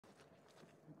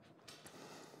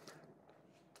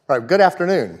All right, good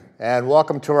afternoon, and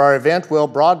welcome to our event, Will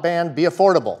Broadband Be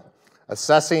Affordable?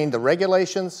 Assessing the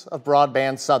Regulations of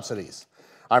Broadband Subsidies.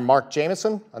 I'm Mark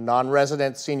Jamison, a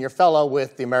non-resident senior fellow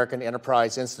with the American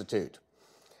Enterprise Institute.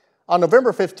 On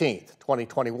November 15th,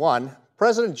 2021,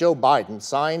 President Joe Biden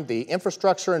signed the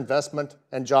Infrastructure Investment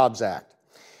and Jobs Act.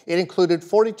 It included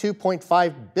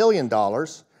 $42.5 billion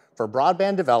for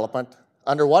broadband development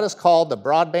under what is called the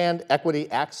Broadband Equity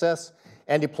Access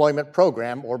and Deployment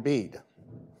Program, or BEAD.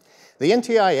 The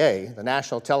NTIA, the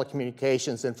National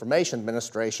Telecommunications Information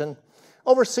Administration,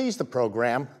 oversees the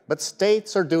program, but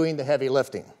states are doing the heavy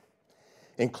lifting,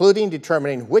 including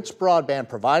determining which broadband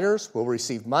providers will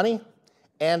receive money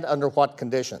and under what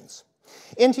conditions.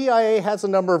 NTIA has a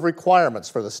number of requirements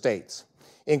for the states,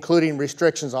 including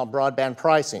restrictions on broadband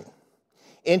pricing.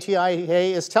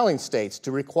 NTIA is telling states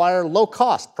to require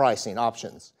low-cost pricing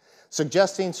options,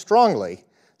 suggesting strongly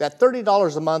that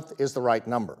 $30 a month is the right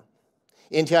number.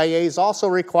 NTIA is also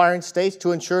requiring states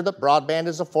to ensure that broadband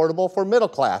is affordable for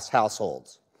middle-class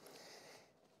households.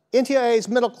 NTIA's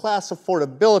middle-class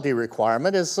affordability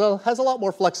requirement has a lot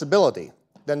more flexibility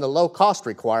than the low-cost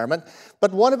requirement,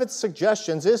 but one of its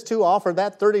suggestions is to offer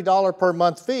that $30 per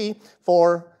month fee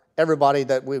for everybody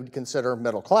that we would consider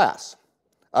middle class.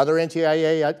 Other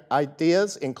NTIA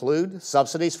ideas include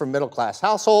subsidies for middle-class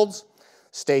households,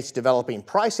 states developing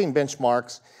pricing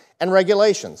benchmarks, and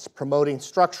regulations promoting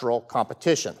structural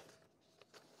competition.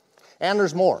 And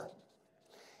there's more.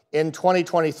 In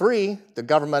 2023, the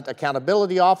Government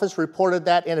Accountability Office reported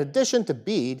that in addition to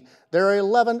BEAD, there are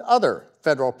 11 other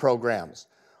federal programs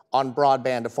on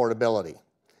broadband affordability.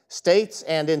 States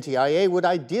and NTIA would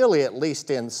ideally, at least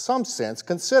in some sense,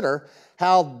 consider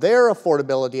how their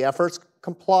affordability efforts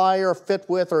comply or fit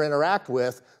with or interact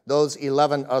with those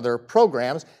 11 other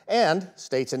programs, and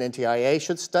states and NTIA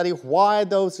should study why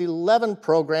those 11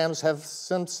 programs have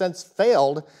since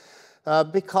failed,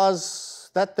 because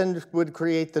that then would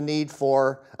create the need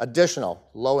for additional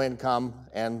low-income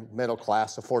and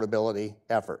middle-class affordability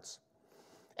efforts.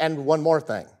 And one more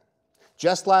thing.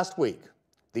 Just last week,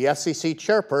 the FCC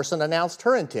chairperson announced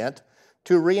her intent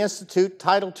to reinstitute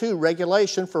Title II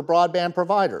regulation for broadband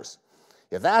providers.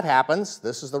 If that happens,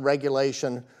 this is the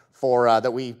regulation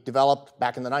that we developed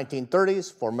back in the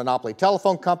 1930s for monopoly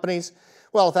telephone companies.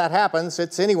 Well, if that happens,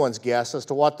 it's anyone's guess as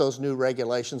to what those new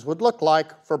regulations would look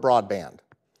like for broadband.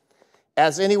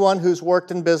 As anyone who's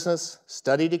worked in business,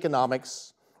 studied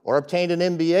economics, or obtained an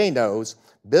MBA knows,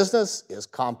 business is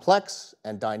complex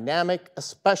and dynamic,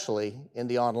 especially in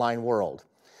the online world.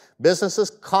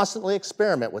 Businesses constantly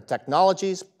experiment with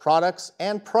technologies, products,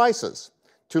 and prices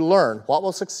to learn what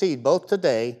will succeed both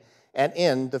today and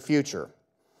in the future.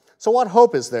 So what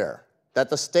hope is there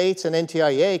that the states and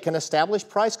NTIA can establish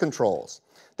price controls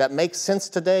that make sense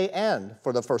today and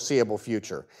for the foreseeable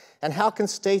future? And how can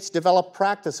states develop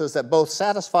practices that both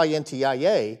satisfy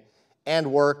NTIA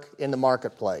and work in the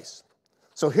marketplace?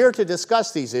 So here to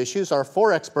discuss these issues are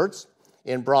four experts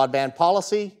in broadband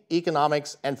policy,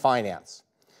 economics, and finance.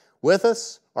 With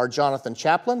us are Jonathan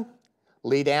Chaplin,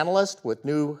 lead analyst with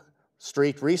New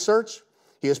Street Research.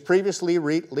 He previously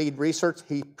led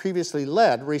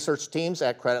research teams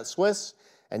at Credit Suisse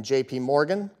and JP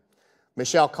Morgan.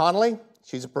 Michelle Connolly,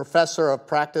 she's a professor of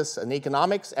practice and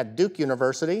economics at Duke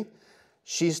University.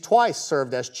 She's twice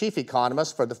served as chief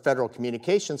economist for the Federal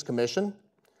Communications Commission.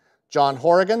 John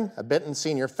Horrigan, a Benton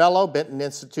Senior Fellow, Benton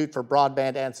Institute for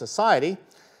Broadband and Society.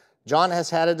 John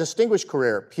has had a distinguished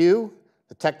career at Pew,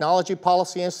 the Technology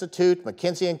Policy Institute,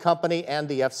 McKinsey & Company, and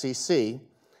the FCC.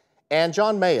 And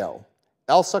John Mayo,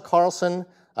 Elsa Carlson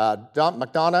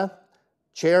McDonough,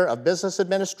 Chair of Business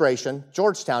Administration,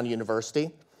 Georgetown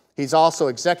University. He's also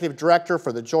Executive Director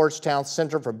for the Georgetown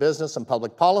Center for Business and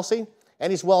Public Policy,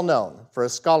 and he's well known for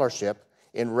his scholarship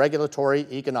in regulatory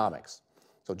economics.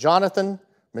 So Jonathan,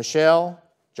 Michelle,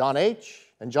 John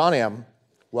H., and John M.,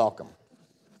 welcome.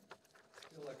 I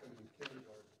feel like I'm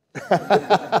in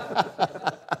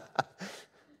kindergarten.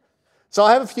 So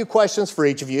I have a few questions for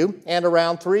each of you, and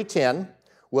around 3:10,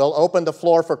 we'll open the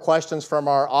floor for questions from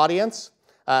our audience.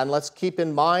 And let's keep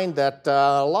in mind that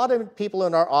a lot of people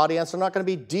in our audience are not going to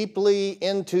be deeply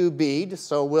into BEAD,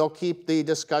 so we'll keep the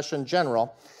discussion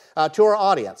general. To our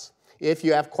audience, if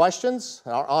you have questions,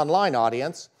 our online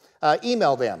audience,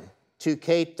 email them to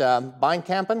Kate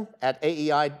Beinkampen at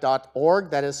AEI.org.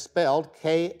 That is spelled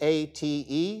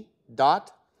KATE.BEINKAMPEN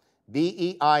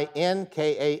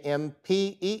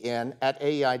at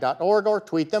AEI.org, or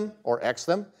tweet them or X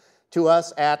them to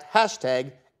us at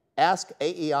hashtag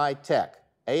AskAEITech,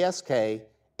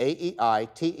 AskAEITECH.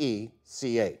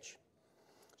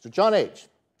 So John H.,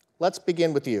 let's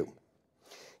begin with you.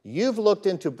 You've looked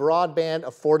into broadband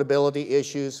affordability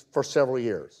issues for several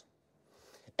years,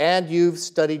 and you've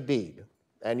studied BEAD,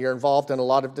 and you're involved in a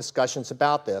lot of discussions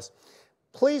about this.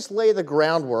 Please lay the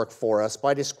groundwork for us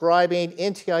by describing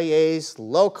NTIA's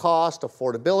low-cost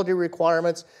affordability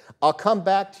requirements. I'll come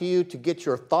back to you to get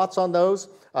your thoughts on those,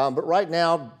 but right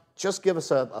now, just give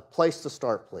us a place to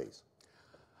start, please.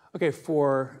 Okay,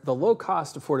 for the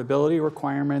low-cost affordability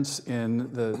requirements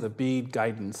in the BEAD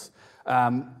guidance,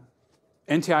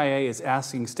 NTIA is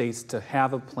asking states to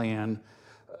have a plan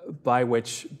by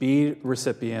which BEAD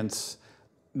recipients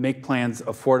make plans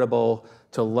affordable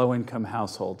to low-income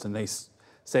households. And they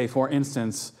say, for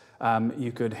instance,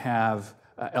 you could have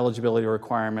eligibility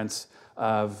requirements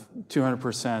of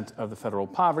 200% of the federal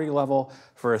poverty level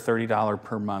for a $30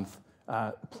 per month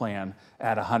plan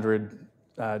at 100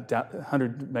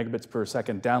 megabits per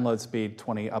second download speed,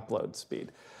 20 upload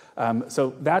speed.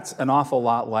 So that's an awful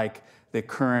lot like the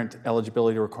current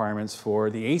eligibility requirements for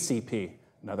the ACP,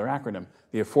 another acronym,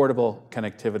 the Affordable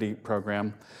Connectivity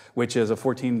Program, which is a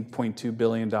 $14.2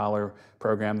 billion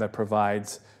program that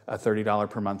provides a $30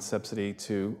 per month subsidy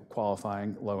to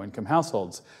qualifying low-income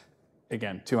households.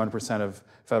 Again, 200% of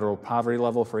federal poverty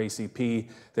level for ACP.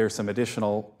 There's some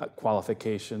additional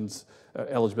qualifications,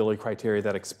 eligibility criteria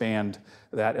that expand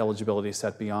that eligibility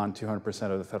set beyond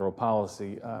 200% of the federal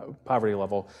poverty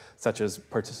level, such as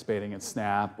participating in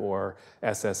SNAP or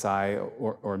SSI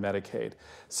or Medicaid.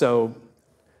 So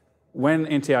when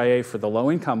NTIA for the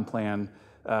low-income plan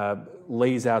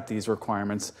lays out these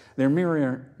requirements, they're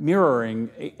mirroring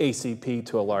ACP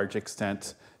to a large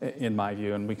extent, in my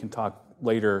view, and we can talk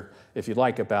later, if you'd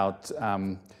like, about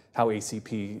how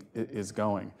ACP is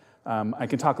going. I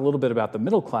can talk a little bit about the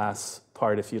middle class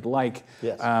part if you'd like.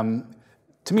 Yes.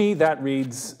 To me, that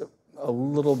reads a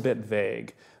little bit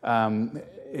vague.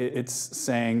 It's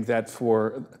saying that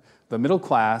for the middle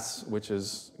class, which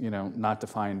is not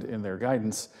defined in their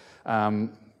guidance,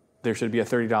 there should be a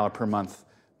 $30 per month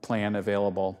plan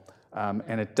available,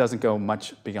 and it doesn't go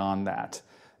much beyond that.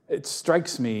 It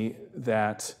strikes me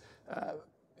that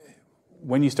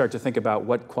when you start to think about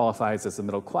what qualifies as the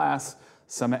middle class,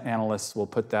 some analysts will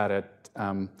put that at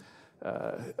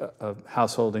a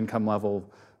household income level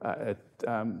at,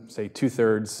 say,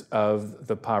 2/3 of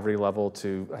the poverty level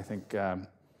to, I think,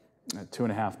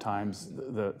 2.5 times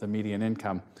the median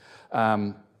income.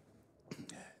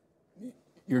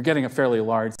 You're getting a fairly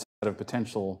large set of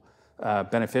potential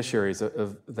beneficiaries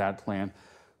of that plan.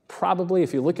 Probably,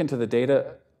 if you look into the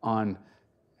data on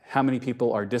how many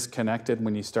people are disconnected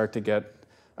when you start to get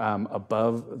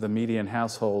above the median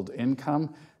household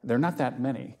income, they're not that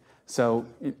many. So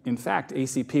in fact,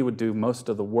 ACP would do most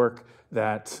of the work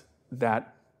that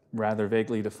rather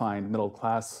vaguely defined middle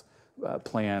class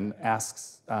plan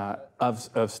asks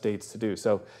of states to do.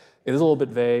 So it is a little bit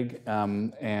vague,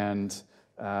 and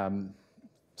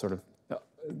sort of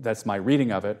that's my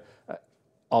reading of it.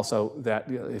 Also,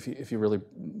 that if you really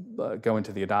go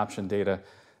into the adoption data,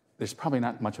 there's probably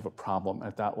not much of a problem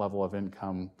at that level of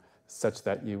income such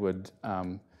that you would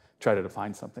try to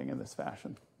define something in this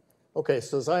fashion. Okay,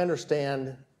 so as I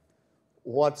understand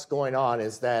what's going on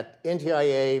is that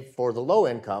NTIA for the low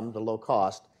income, the low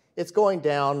cost, it's going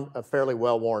down a fairly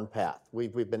well-worn path.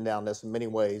 We've been down this in many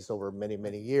ways over many,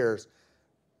 many years.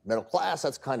 Middle class,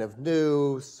 that's kind of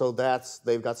new, so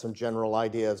they've got some general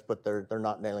ideas, but they're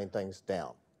not nailing things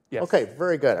down. Yes. Okay,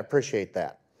 very good, I appreciate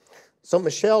that. So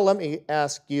Michelle, let me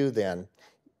ask you then,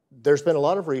 there's been a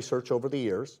lot of research over the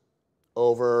years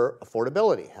over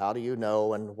affordability. How do you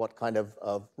know and what kind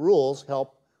of rules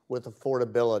help with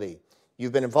affordability?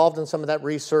 You've been involved in some of that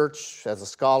research. As a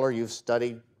scholar, you've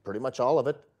studied pretty much all of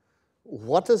it.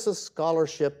 What does the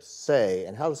scholarship say,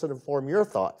 and how does it inform your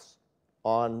thoughts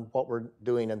on what we're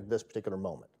doing in this particular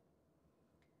moment?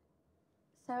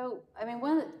 So, I mean,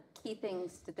 one of the key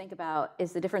things to think about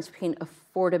is the difference between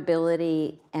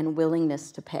affordability and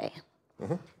willingness to pay.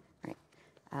 Mm-hmm. Right.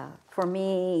 For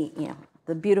me,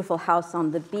 the beautiful house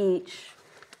on the beach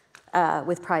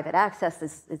with private access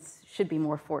it should be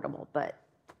more affordable, but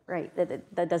right,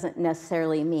 that doesn't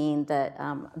necessarily mean that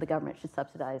the government should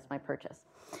subsidize my purchase.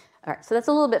 All right, so that's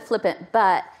a little bit flippant,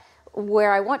 but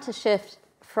where I want to shift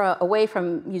away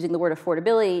from using the word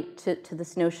affordability to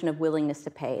this notion of willingness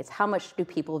to pay. It's how much do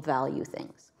people value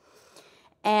things?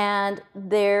 And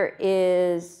there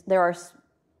are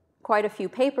quite a few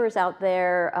papers out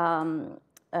there.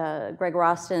 Greg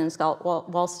Roston and Scott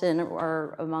Walston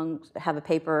have a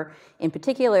paper in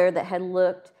particular that had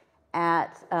looked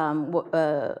at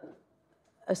a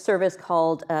service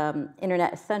called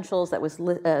Internet Essentials that was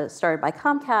started by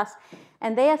Comcast.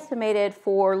 And they estimated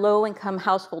for low-income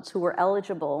households who were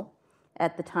eligible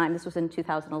at the time, this was in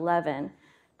 2011,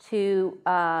 to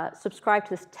subscribe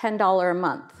to this $10 a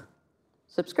month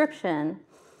subscription,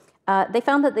 they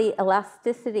found that the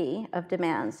elasticity of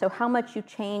demand, so how much you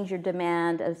change your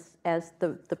demand as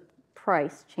the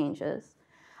price changes,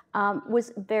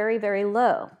 was very, very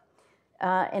low.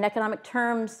 In economic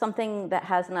terms, something that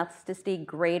has an elasticity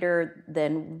greater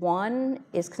than 1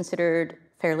 is considered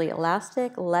fairly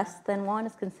elastic. Less than 1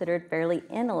 is considered fairly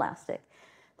inelastic.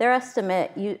 Their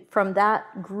estimate from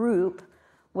that group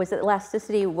was that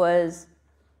elasticity was,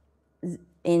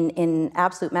 in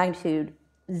absolute magnitude,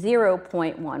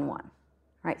 0.11.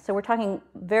 Right? So we're talking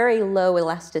very low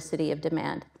elasticity of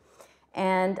demand.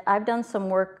 And I've done some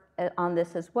work on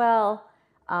this as well,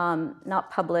 not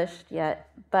published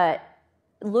yet, but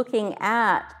looking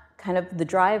at kind of the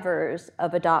drivers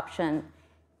of adoption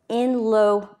in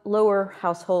lower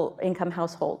income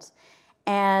households.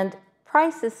 And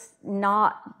price is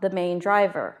not the main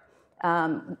driver,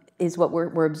 is what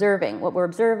we're observing. What we're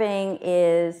observing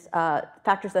is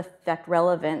factors that affect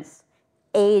relevance,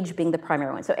 age being the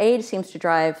primary one. So age seems to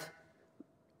drive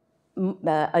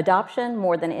adoption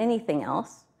more than anything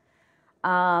else.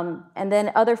 And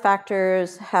then other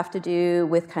factors have to do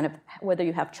with kind of whether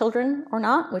you have children or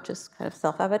not, which is kind of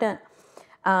self-evident.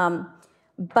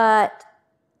 But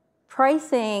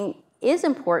pricing is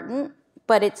important,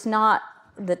 but it's not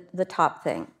the top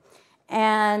thing.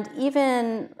 And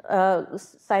even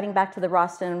citing back to the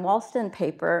Roston and Walston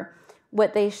paper,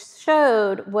 what they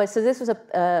showed was, so this was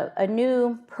a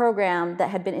new program that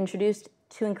had been introduced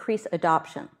to increase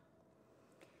adoption.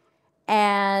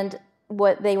 And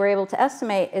what they were able to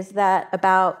estimate is that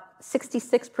about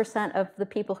 66% of the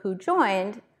people who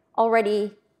joined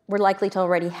already were likely to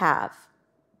already have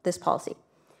this policy,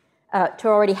 to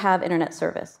already have internet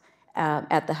service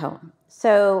at the home.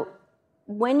 So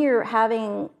when you're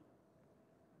having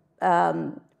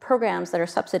programs that are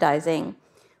subsidizing,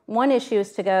 one issue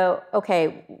is to go,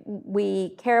 okay, we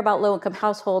care about low-income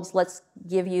households, let's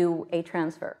give you a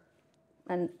transfer.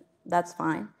 And that's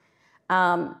fine.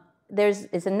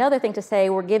 Is another thing to say,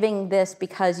 we're giving this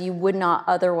because you would not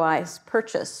otherwise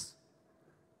purchase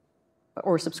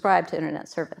or subscribe to internet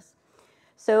service.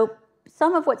 So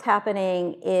some of what's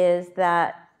happening is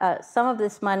that some of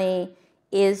this money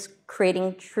is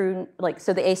creating true,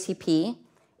 so the ACP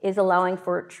is allowing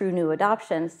for true new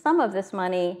adoption. Some of this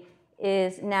money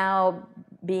is now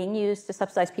being used to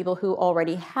subsidize people who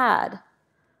already had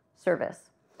service.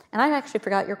 And I actually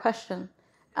forgot your question.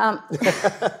 Oh,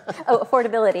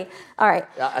 affordability. All right.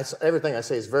 Everything I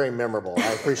say is very memorable.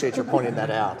 I appreciate you pointing that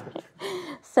out.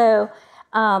 So,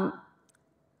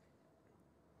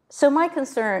 so my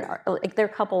concern, there are a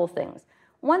couple of things.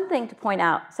 One thing to point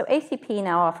out, so ACP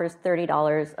now offers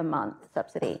 $30 a month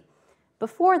subsidy.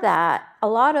 Before that, a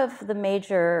lot of the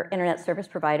major internet service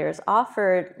providers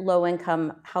offered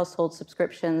low-income household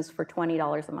subscriptions for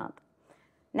 $20 a month.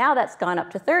 Now that's gone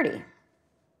up to $30.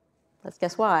 Let's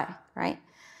guess why, right?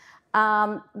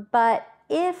 But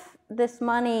if this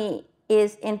money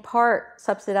is in part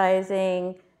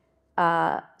subsidizing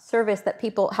service that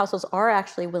households are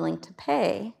actually willing to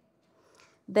pay,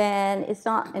 then it's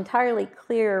not entirely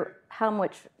clear how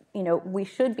much we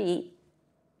should be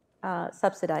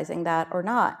subsidizing that or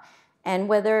not. And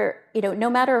whether, no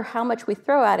matter how much we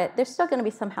throw at it, there's still going to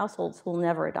be some households who will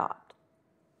never adopt.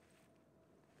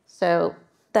 So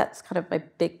that's kind of my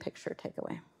big picture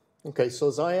takeaway. Okay, so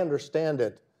as I understand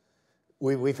it,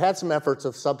 we've had some efforts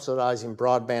of subsidizing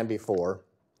broadband before,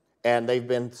 and they've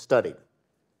been studied.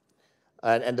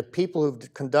 And the people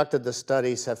who've conducted the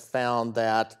studies have found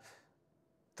that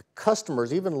the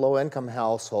customers, even low-income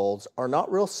households, are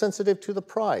not real sensitive to the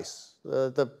price.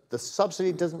 The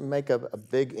subsidy doesn't make a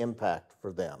big impact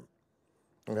for them.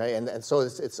 Okay, and so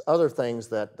it's other things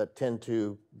that tend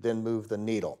to then move the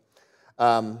needle.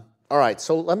 All right,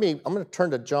 so I'm going to turn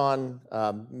to John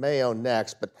Mayo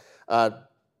next, but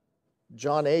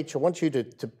John H., I want you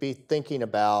to be thinking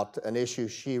about an issue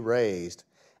she raised,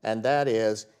 and that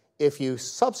is, if you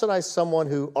subsidize someone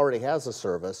who already has a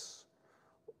service,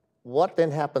 what then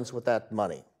happens with that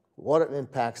money? What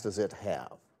impacts does it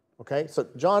have? Okay, so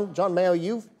John Mayo,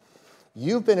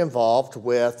 you've been involved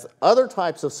with other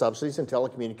types of subsidies in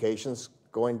telecommunications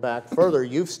going back further.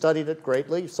 You've studied it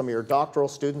greatly. Some of your doctoral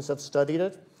students have studied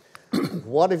it.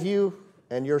 What have you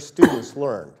and your students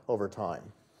learned over time?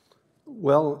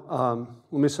 Well,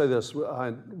 let me say this.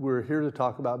 We're here to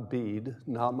talk about BEAD,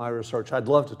 not my research. I'd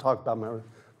love to talk about my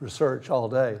research all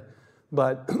day,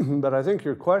 but I think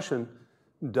your question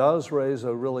does raise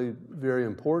a really very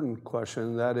important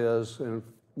question. That is, and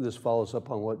this follows up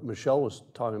on what Michelle was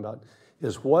talking about,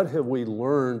 is what have we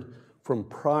learned from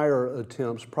prior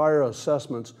attempts, prior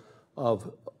assessments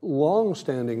of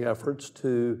long-standing efforts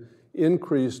to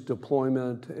increase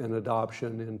deployment and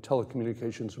adoption in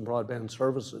telecommunications and broadband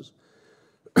services.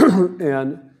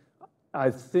 And I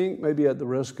think maybe at the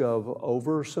risk of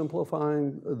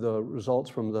oversimplifying the results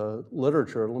from the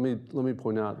literature, let me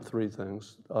point out three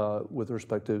things with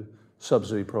respect to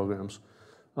subsidy programs.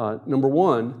 Number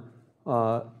one,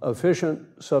 efficient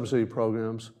subsidy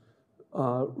programs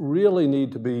really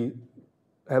need to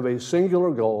have a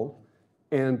singular goal,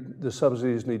 and the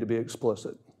subsidies need to be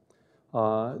explicit.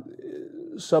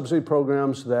 Subsidy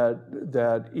programs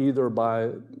that either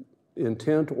by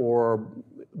intent or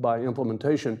by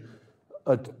implementation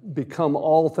become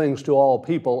all things to all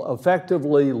people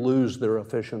effectively lose their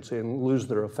efficiency and lose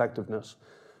their effectiveness.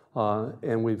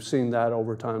 And we've seen that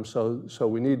over time. So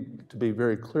we need to be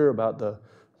very clear about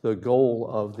the goal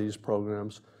of these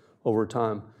programs over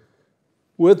time.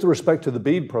 With respect to the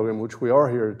BEAD program, which we are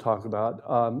here to talk about,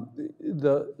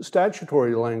 the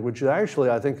statutory language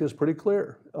actually, I think, is pretty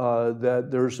clear that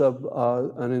there's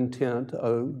an intent,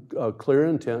 a clear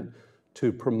intent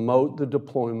to promote the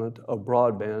deployment of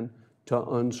broadband to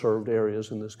unserved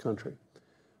areas in this country.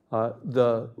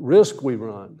 The risk we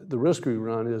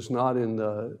run is not in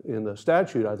the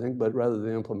statute, I think, but rather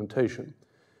the implementation.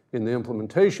 In the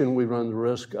implementation, we run the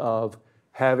risk of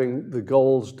having the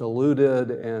goals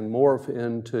diluted and morph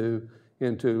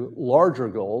into larger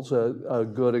goals. A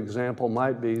good example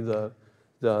might be the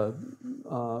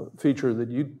feature that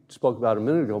you spoke about a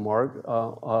minute ago, Mark,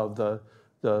 of the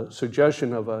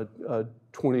suggestion of a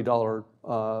 $20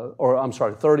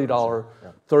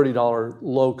 $30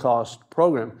 low-cost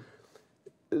program.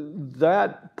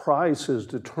 That price is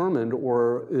determined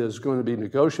or is going to be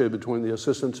negotiated between the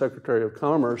Assistant Secretary of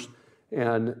Commerce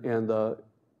and the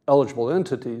eligible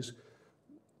entities.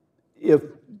 If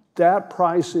that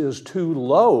price is too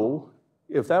low,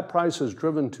 if that price is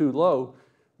driven too low,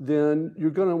 then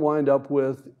you're going to wind up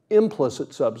with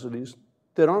implicit subsidies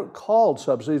that aren't called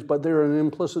subsidies, but they're an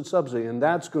implicit subsidy, and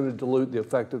that's going to dilute the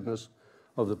effectiveness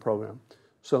of the program.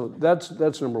 So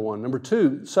that's number one. Number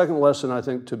two, second lesson I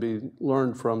think to be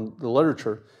learned from the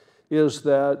literature is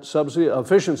that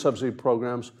efficient subsidy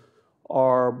programs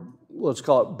are, let's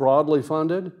call it, broadly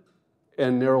funded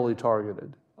and narrowly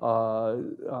targeted.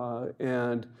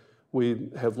 And we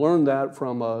have learned that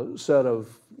from a set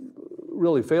of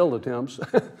really failed attempts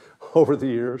over the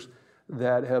years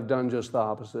that have done just the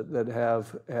opposite, that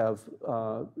have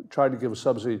tried to give a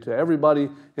subsidy to everybody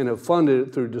and have funded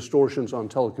it through distortions on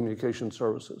telecommunication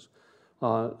services.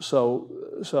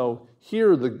 So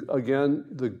here, again,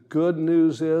 the good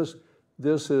news is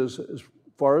this is, as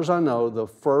far as I know,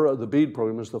 the BEAD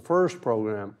program is the first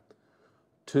program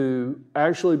to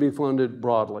actually be funded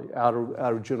broadly out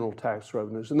of general tax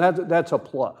revenues, and that's a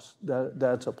plus.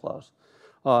 That's a plus.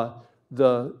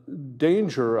 The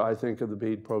danger, I think, of the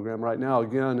BEAD program right now,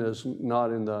 again, is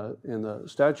not in the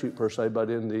statute per se, but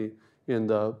in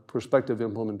the prospective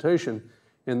implementation,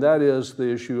 and that is the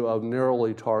issue of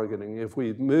narrowly targeting. If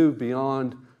we move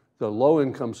beyond the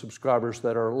low-income subscribers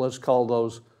that are, let's call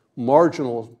those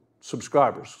marginal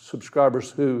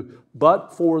subscribers who,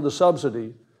 but for the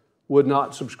subsidy, would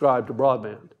not subscribe to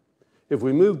broadband. If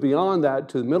we move beyond that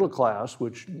to the middle class,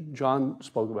 which John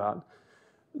spoke about,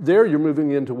 there you're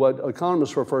moving into what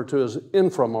economists refer to as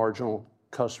inframarginal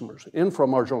customers.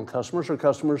 Inframarginal customers are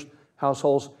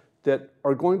households that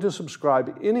are going to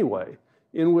subscribe anyway,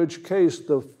 in which case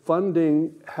the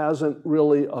funding hasn't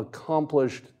really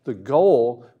accomplished the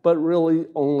goal, but really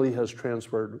only has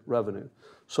transferred revenue.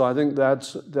 So I think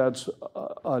that's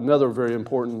another very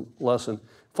important lesson.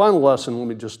 Final lesson, let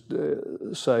me just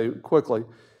say quickly,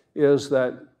 is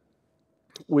that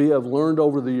we have learned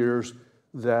over the years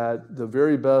that the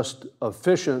very best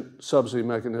efficient subsidy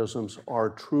mechanisms are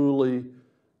truly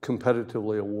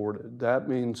competitively awarded. That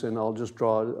means, and I'll just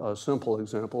draw a simple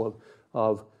example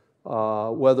of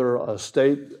whether a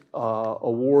state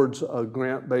awards a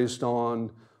grant based on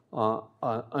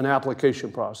an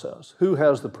application process. Who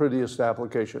has the prettiest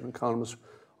application? Economists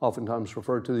oftentimes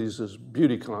refer to these as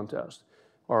beauty contests.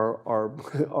 Are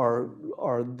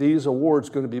these awards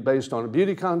going to be based on a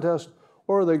beauty contest,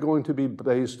 or are they going to be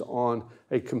based on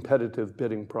a competitive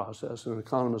bidding process? And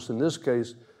economists in this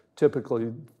case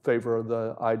typically favor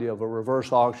the idea of a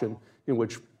reverse auction in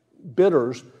which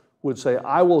bidders would say,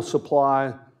 I will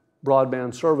supply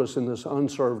broadband service in this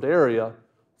unserved area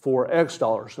for X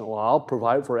dollars. Well, I'll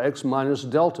provide for X minus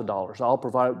delta dollars. I'll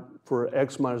provide for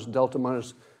X minus delta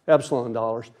minus epsilon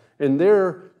dollars. And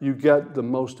there you get the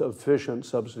most efficient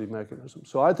subsidy mechanism.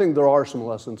 So I think there are some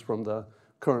lessons from the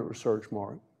current research,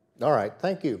 Mark. All right,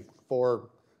 thank you for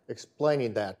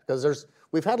explaining that, because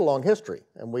we've had a long history,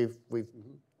 and we've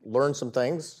learned some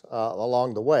things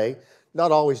along the way.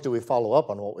 Not always do we follow up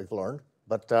on what we've learned,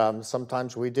 but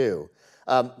sometimes we do.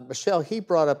 Michelle, he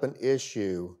brought up an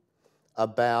issue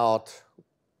about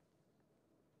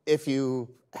if you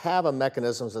have a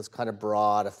mechanism that's kind of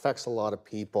broad, affects a lot of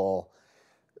people,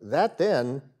 that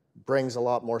then brings a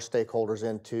lot more stakeholders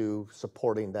into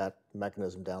supporting that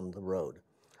mechanism down the road.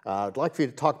 I'd like for you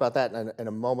to talk about that in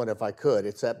a moment if I could.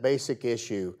 It's that basic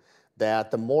issue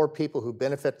that the more people who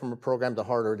benefit from a program, the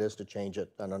harder it is to change it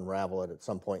and unravel it at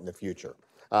some point in the future.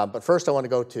 But first I want to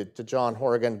go to John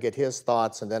Horrigan, get his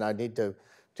thoughts, and then I need to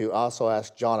also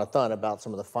ask Jonathan about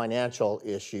some of the financial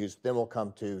issues. Then we'll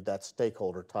come to that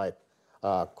stakeholder type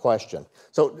question.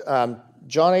 So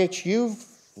John H., you've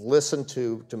listened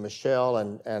to Michelle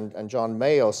and John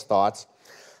Mayo's thoughts.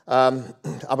 I'm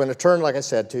going to turn, like I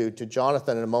said, to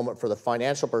Jonathan in a moment for the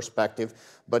financial perspective,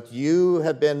 but you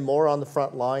have been more on the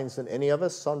front lines than any of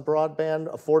us on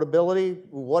broadband affordability.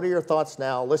 What are your thoughts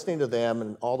now, listening to them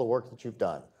and all the work that you've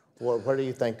done? Where do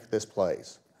you think this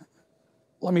plays?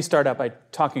 Let me start out by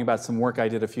talking about some work I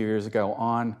did a few years ago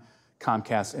on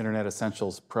Comcast Internet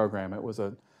Essentials program. It was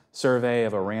a survey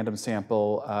of a random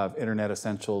sample of Internet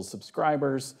Essentials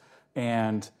subscribers,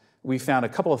 and we found a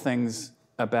couple of things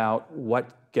about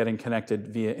what getting connected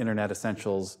via Internet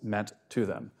Essentials meant to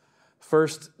them.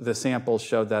 First, the sample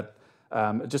showed that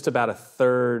just about a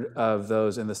third of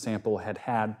those in the sample had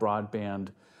broadband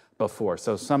before.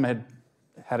 So some had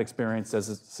experience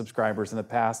as subscribers in the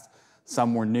past.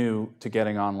 Some were new to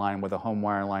getting online with a home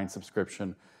wireline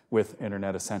subscription with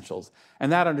Internet Essentials.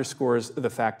 And that underscores the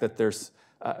fact that there's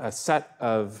a set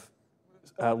of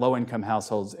low-income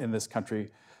households in this country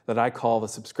that I call the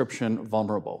subscription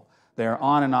vulnerable. They're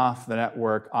on and off the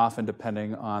network, often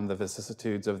depending on the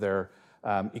vicissitudes of their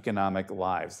economic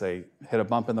lives. They hit a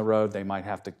bump in the road, they might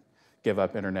have to give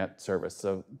up internet service.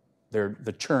 So they're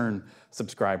the churn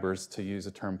subscribers, to use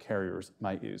a term carriers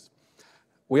might use.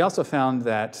 We also found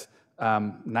that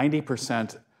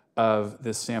 90% of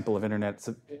this sample of Internet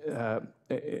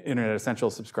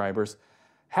Essentials subscribers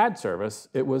had service.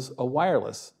 It was a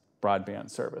wireless broadband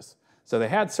service. So they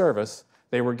had service.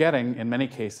 They were getting, in many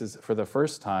cases, for the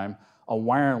first time, a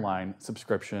wireline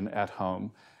subscription at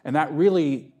home. And that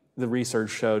really, the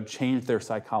research showed, changed their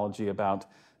psychology about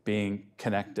being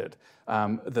connected.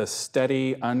 The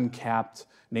steady, uncapped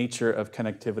nature of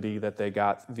connectivity that they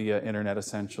got via Internet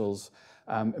Essentials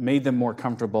made them more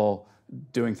comfortable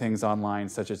doing things online,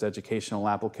 such as educational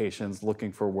applications,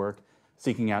 looking for work,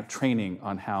 seeking out training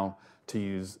on how to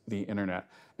use the internet.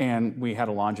 And we had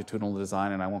a longitudinal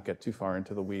design, and I won't get too far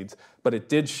into the weeds, but it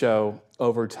did show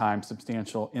over time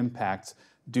substantial impacts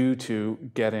due to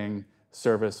getting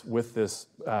service with this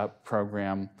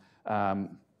program,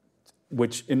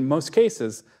 which in most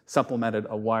cases supplemented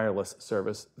a wireless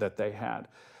service that they had.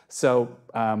 So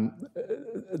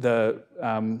the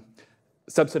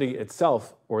subsidy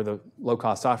itself, or the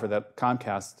low-cost offer that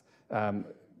Comcast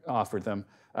offered them,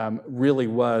 really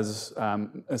was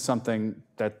something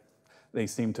that they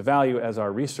seemed to value, as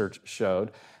our research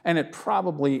showed. And it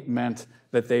probably meant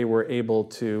that they were able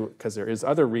to, because there is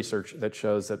other research that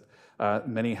shows that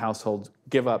many households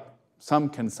give up some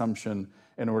consumption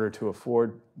in order to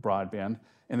afford broadband.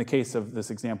 In the case of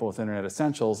this example with Internet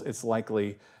Essentials, it's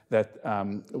likely that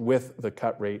with the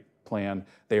cut rate plan,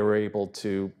 they were able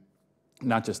to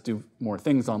not just do more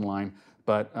things online,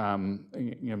 but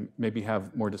maybe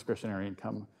have more discretionary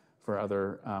income for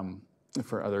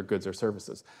other goods or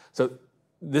services. So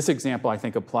this example, I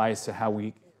think, applies to how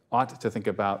we ought to think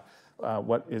about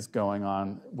what is going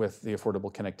on with the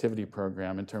Affordable Connectivity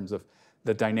Program in terms of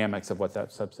the dynamics of what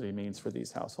that subsidy means for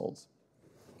these households.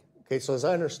 Okay, so as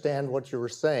I understand what you were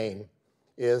saying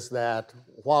is that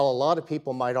while a lot of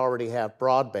people might already have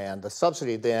broadband, the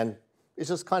subsidy then is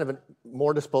just kind of a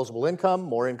more disposable income,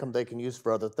 more income they can use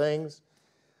for other things.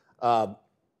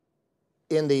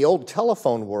 In the old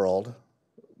telephone world,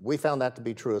 we found that to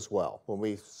be true as well. When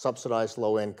we subsidized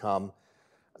low income,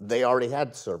 they already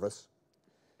had service.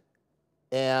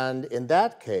 And in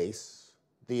that case,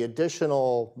 the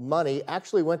additional money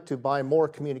actually went to buy more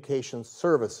communication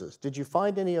services. Did you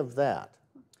find any of that?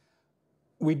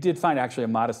 We did find actually a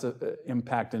modest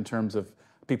impact in terms of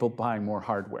people buying more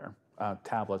hardware,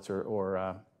 tablets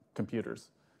or computers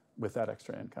with that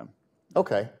extra income.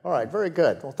 Okay, all right, very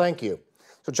good. Well, thank you.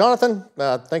 So Jonathan,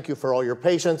 thank you for all your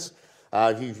patience.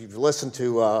 You've listened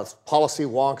to policy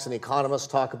wonks and economists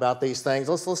talk about these things.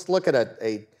 Let's look at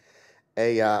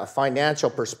a financial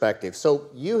perspective. So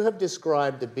you have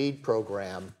described the BEAD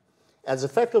program as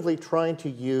effectively trying to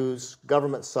use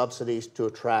government subsidies to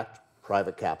attract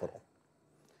private capital.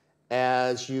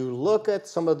 as you look at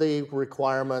some of the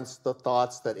requirements, the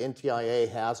thoughts that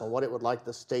NTIA has on what it would like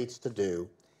the states to do,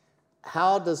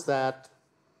 how does that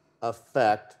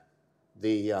affect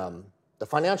the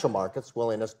financial markets'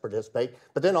 willingness to participate?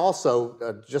 But then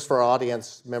also, just for our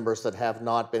audience members that have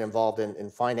not been involved in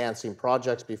financing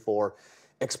projects before,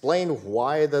 explain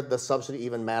why the subsidy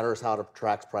even matters, how it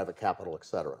attracts private capital, et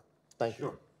cetera. Thank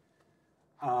you.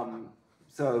 Sure.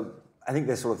 So I think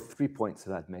there's sort of 3 points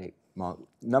that I'd make, Mark.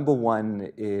 Number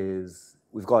one is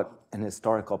we've got an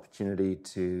historic opportunity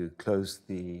to close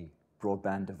the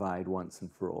broadband divide once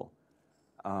and for all.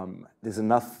 There's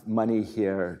enough money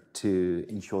here to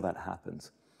ensure that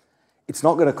happens. It's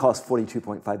not going to cost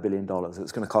 $42.5 billion.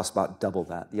 It's going to cost about double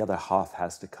that. The other half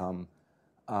has to come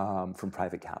from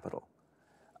private capital.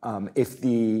 If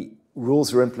the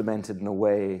rules are implemented in a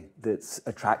way that's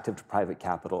attractive to private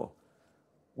capital,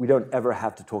 we don't ever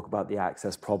have to talk about the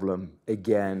access problem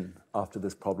again after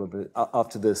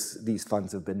these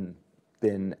funds have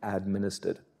been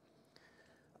administered.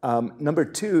 Number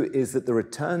two is that the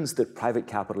returns that private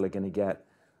capital are going to get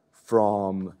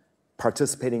from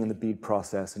participating in the BEAD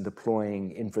process and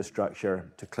deploying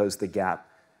infrastructure to close the gap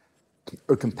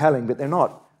are compelling, but they're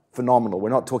not phenomenal. We're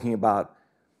not talking about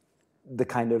the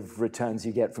kind of returns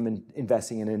you get from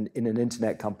investing in an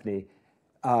internet company.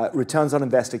 Returns on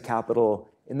invested capital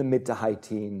in the mid to high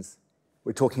teens.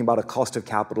 We're talking about a cost of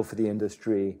capital for the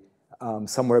industry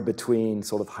somewhere between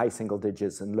sort of high single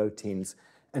digits and low teens.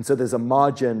 And so there's a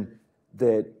margin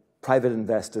that private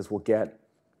investors will get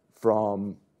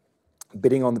from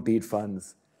bidding on the BEAD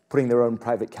funds, putting their own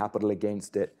private capital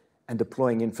against it, and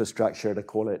deploying infrastructure to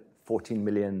call it 14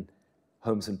 million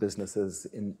homes and businesses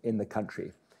in the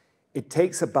country. It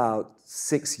takes about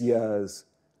 6 years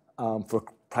for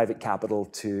private capital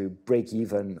to break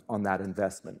even on that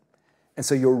investment. And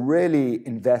so you're really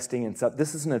investing in stuff.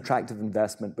 This is an attractive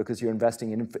investment because you're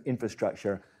investing in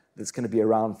infrastructure that's going to be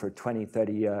around for 20,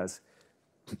 30 years.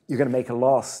 You're going to make a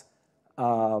loss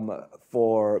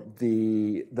for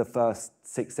the first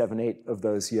 6, 7, 8 of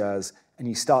those years, and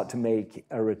you start to make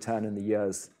a return in the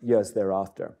years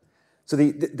thereafter. So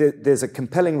there's a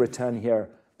compelling return here,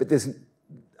 but there's,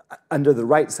 under the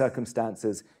right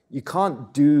circumstances, you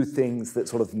can't do things that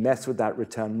sort of mess with that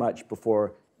return much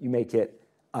before you make it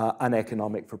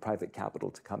uneconomic for private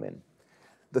capital to come in.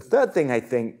 The third thing I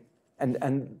think,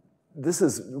 and this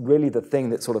is really the thing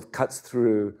that sort of cuts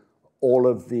through all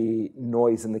of the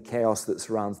noise and the chaos that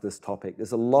surrounds this topic.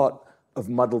 There's a lot of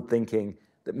muddled thinking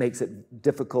that makes it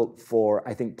difficult for,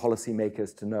 I think,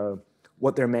 policymakers to know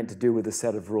what they're meant to do with a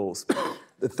set of rules.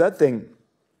 The third thing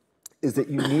is that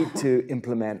you need to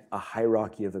implement a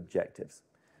hierarchy of objectives.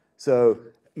 So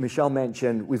Michelle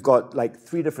mentioned we've got like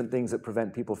 3 different things that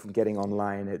prevent people from getting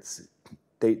online.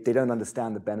 They don't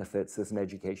understand the benefits. There's an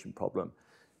education problem.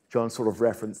 John sort of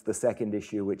referenced the second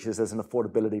issue, which is there's an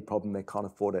affordability problem. They can't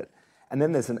afford it. And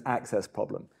then there's an access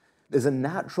problem. There's a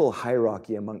natural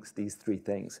hierarchy amongst these 3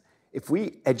 things. If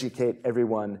we educate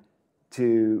everyone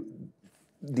to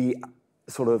the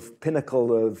sort of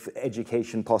pinnacle of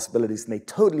education possibilities, and they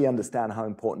totally understand how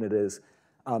important it is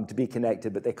to be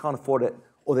connected, but they can't afford it,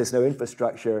 or there's no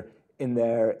infrastructure in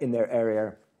their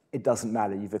area, it doesn't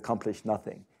matter. You've accomplished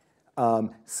nothing.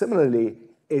 Similarly,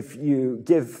 if you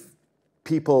give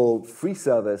people free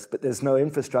service, but there's no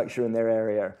infrastructure in their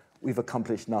area, we've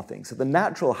accomplished nothing. So the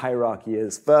natural hierarchy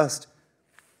is first,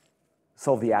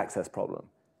 solve the access problem.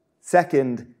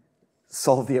 Second,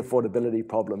 solve the affordability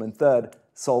problem. And third,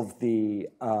 solve the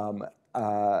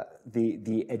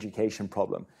education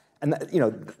problem. And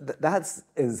that's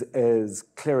as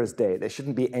clear as day. There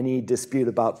shouldn't be any dispute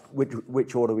about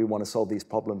which order we want to solve these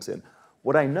problems in.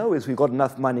 What I know is we've got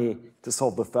enough money to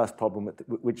solve the first problem,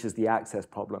 which is the access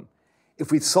problem.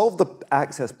 If we've solved the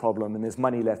access problem and there's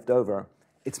money left over,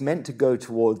 it's meant to go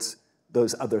towards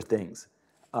those other things.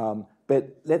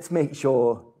 But let's make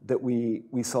sure that we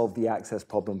solve the access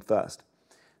problem first.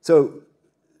 So,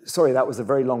 sorry, that was a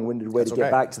very long-winded way to get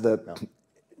back to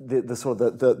the sort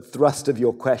of the thrust of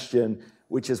your question,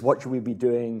 which is what should we be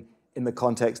doing in the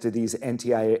context of these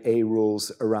NTIA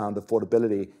rules around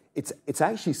affordability. It's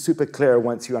actually super clear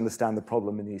once you understand the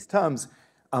problem in these terms.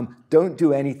 Don't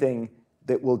do anything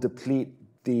that will deplete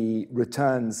the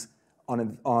returns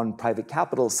on private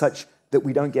capital such that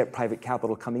we don't get private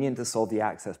capital coming in to solve the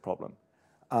access problem.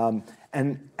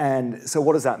 And so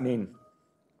what does that mean?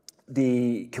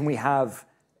 Can we have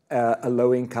a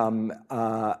low-income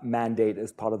mandate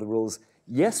as part of the rules?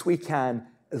 Yes, we can,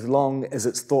 as long as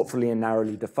it's thoughtfully and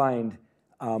narrowly defined,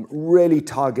 really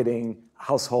targeting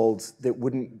households that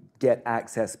wouldn't get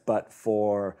access but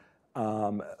for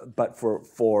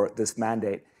this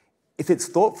mandate. If it's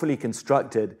thoughtfully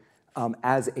constructed,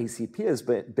 as ACP has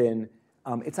been,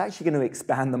 it's actually going to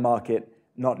expand the market,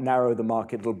 not narrow the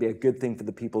market. It'll be a good thing for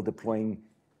the people deploying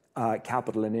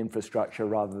capital and infrastructure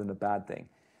rather than a bad thing.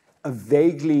 A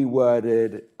vaguely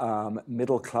worded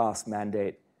middle-class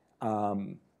mandate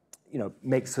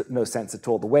makes no sense at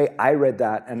all. The way I read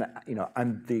that, and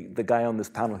I'm the guy on this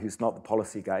panel who's not the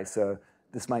policy guy, so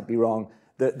this might be wrong.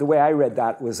 The way I read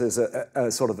that was as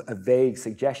a sort of a vague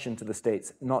suggestion to the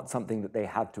states, not something that they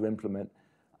have to implement.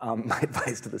 My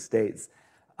advice to the states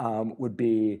would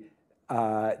be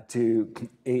to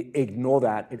ignore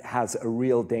that. It has a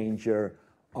real danger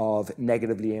of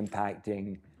negatively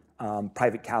impacting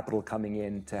private capital coming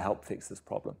in to help fix this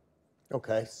problem.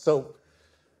 Okay, so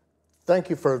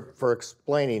thank you for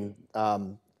explaining.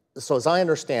 So as I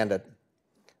understand it,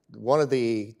 one of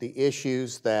the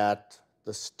issues that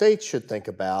the states should think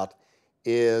about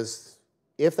is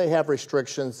if they have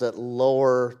restrictions that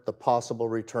lower the possible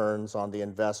returns on the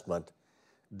investment,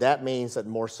 that means that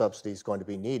more subsidy is going to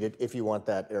be needed if you want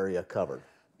that area covered.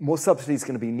 More subsidy is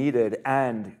going to be needed,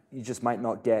 and you just might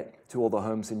not get to all the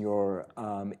homes in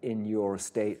your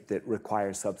state that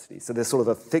require subsidies. So there's sort of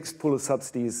a fixed pool of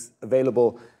subsidies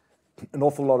available, an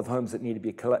awful lot of homes that need to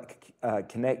be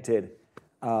connected.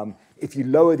 If you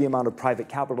lower the amount of private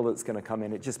capital that's going to come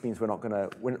in, it just means we're not going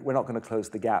to close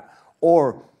the gap,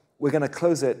 or we're going to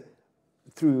close it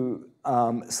through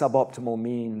suboptimal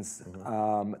means,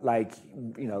 like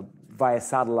via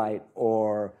satellite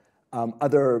or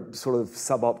other sort of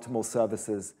suboptimal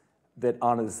services that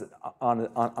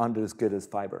aren't as good as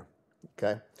fiber.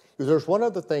 Okay. There's one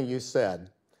other thing you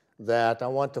said that I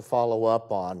want to follow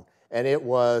up on, and it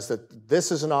was that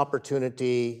this is an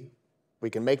opportunity. We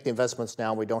can make the investments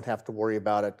now. We don't have to worry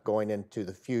about it going into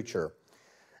the future.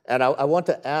 And I want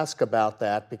to ask about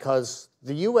that because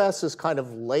the U.S. is kind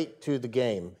of late to the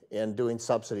game in doing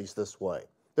subsidies this way.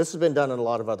 This has been done in a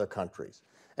lot of other countries.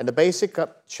 And the basic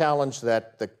challenge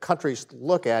that the countries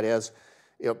look at is,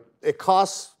 it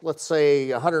costs, let's say,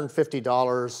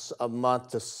 $150 a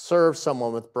month to serve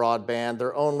someone with broadband.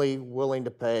 They're only willing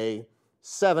to pay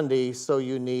 $70, so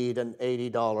you need an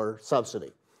 $80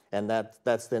 subsidy. And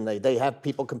that's then they have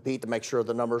people compete to make sure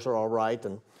the numbers are all right.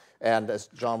 And as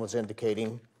John was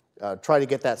indicating, try to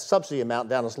get that subsidy amount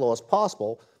down as low as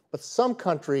possible. But some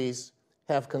countries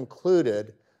have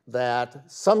concluded that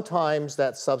sometimes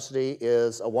that subsidy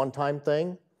is a one-time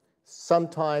thing,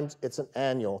 sometimes it's an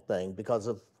annual thing because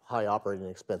of high operating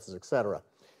expenses, et cetera.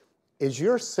 Is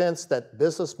your sense that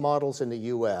business models in the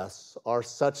U.S. are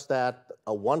such that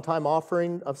a one-time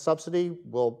offering of subsidy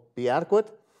will be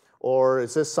adequate? Or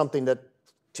is this something that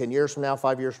 10 years from now,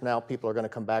 5 years from now, people are going to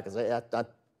come back and say,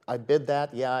 I bid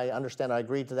that, yeah, I understand, I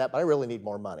agreed to that, but I really need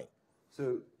more money?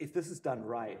 So if this is done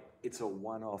right, it's a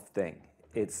one-off thing.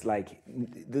 It's like,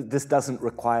 this doesn't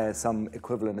require some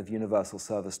equivalent of universal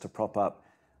service to prop up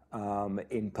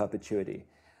in perpetuity.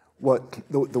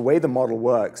 The way the model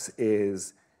works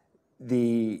is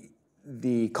the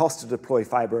cost to deploy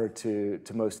fiber to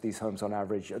most of these homes on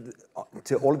average,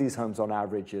 to all of these homes on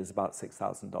average, is about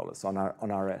 $6,000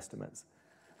 on our estimates.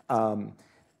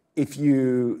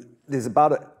 There's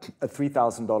about a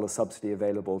 $3,000 subsidy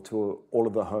available to all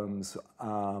of the homes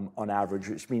on average,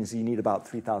 which means you need about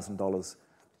 $3,000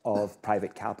 of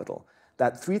private capital.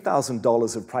 That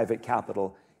 $3,000 of private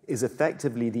capital is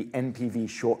effectively the NPV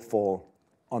shortfall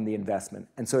on the investment.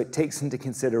 And so it takes into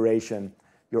consideration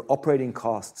your operating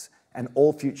costs and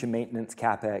all future maintenance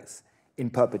CapEx in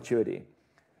perpetuity.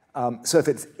 So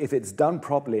if it's done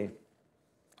properly,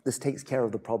 this takes care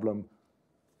of the problem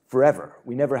forever.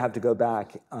 We never have to go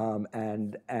back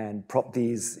and prop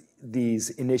these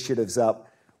initiatives up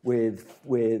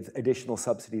with additional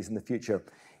subsidies in the future.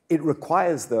 It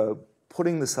requires, though,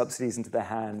 putting the subsidies into the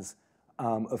hands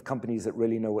of companies that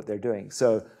really know what they're doing.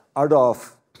 So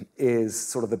RDOF is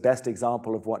sort of the best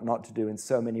example of what not to do in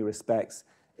so many respects.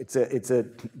 It's a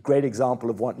great example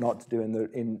of what not to do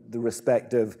in the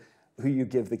respect of who you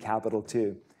give the capital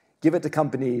to. Give it to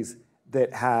companies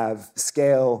that have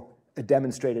scale, a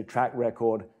demonstrated track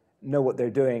record, know what they're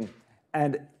doing.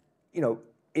 And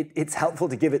it's helpful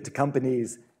to give it to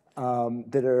companies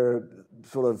that are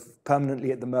sort of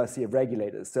permanently at the mercy of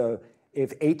regulators. So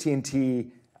if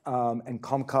AT&T and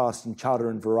Comcast and Charter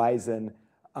and Verizon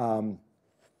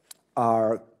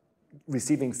are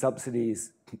receiving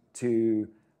subsidies to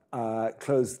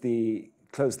close the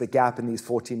gap in these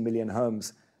 14 million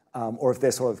homes, or if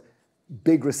they're sort of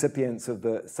big recipients of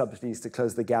the subsidies to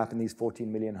close the gap in these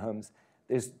 14 million homes,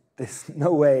 there's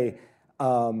no way.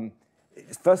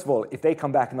 First of all, if they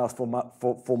come back and ask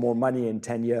for more money in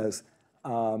 10 years,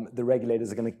 the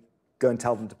regulators are going to go and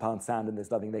tell them to pound sand, and there's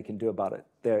nothing they can do about it.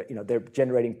 They're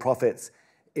generating profits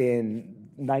in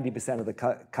 90% of the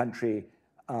country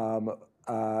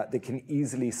that can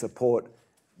easily support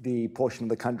the portion of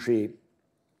the country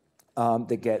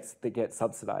that gets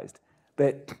subsidized.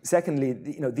 But secondly,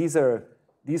 these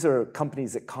are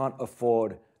companies that can't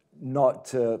afford not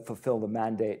to fulfill the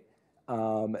mandate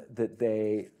that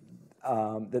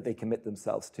they commit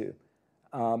themselves to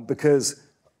because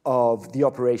of the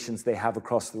operations they have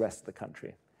across the rest of the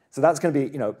country. So that's going to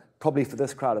be, probably for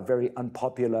this crowd, a very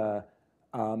unpopular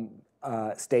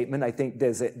statement. I think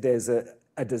there's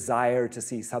a desire to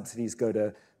see subsidies go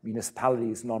to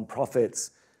municipalities,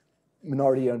 nonprofits,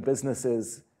 minority-owned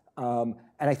businesses. And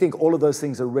I think all of those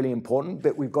things are really important,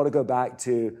 but we've got to go back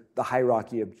to the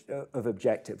hierarchy of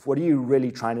objective. What are you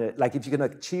really trying to, like if you're going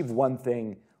to achieve one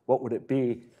thing, what would it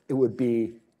be? It would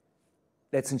be,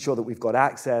 let's ensure that we've got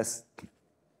access,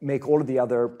 make all of the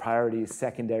other priorities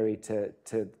secondary to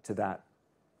that.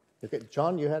 Okay,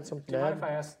 John, you had something to add? Do you mind if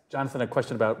I ask Jonathan a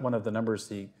question about one of the numbers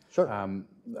he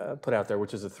put out there,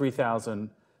 which is a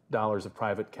 $3,000 of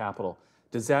private capital?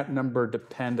 Does that number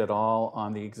depend at all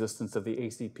on the existence of the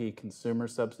ACP consumer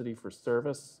subsidy for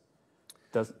service?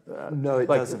 No, it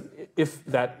doesn't. If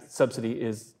that subsidy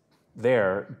is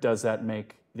there, does that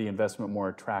make the investment more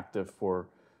attractive for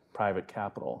private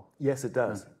capital? Yes, it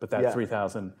does. But that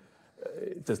 3,000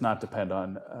 does not depend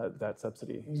on that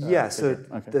subsidy. So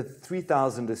the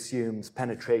 3,000 assumes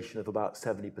penetration of about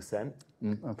 70%,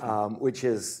 which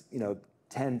is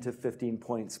 10 to 15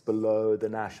 points below the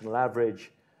national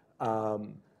average,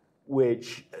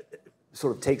 which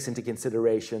sort of takes into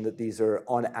consideration that these are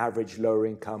on average lower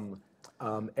income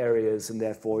areas, and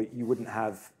therefore you wouldn't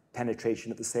have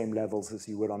penetration at the same levels as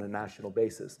you would on a national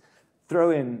basis. Throw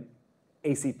in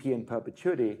ACP in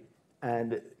perpetuity,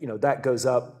 and that goes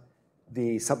up.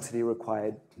 The subsidy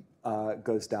required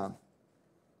goes down.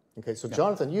 Okay, so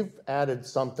Jonathan, you've added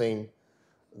something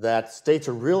that states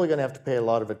are really going to have to pay a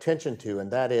lot of attention to,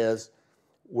 and that is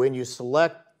when you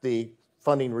select the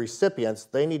funding recipients,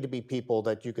 they need to be people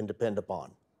that you can depend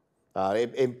upon.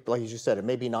 Like you said, it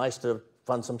may be nice to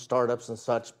fund some startups and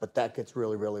such, but that gets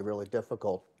really, really, really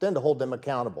difficult. Then to hold them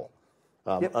accountable.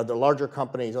 The larger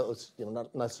companies,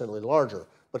 not necessarily larger,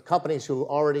 but companies who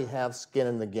already have skin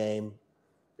in the game,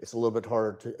 it's a little bit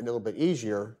harder a little bit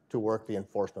easier to work the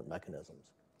enforcement mechanisms.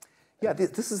 Yeah,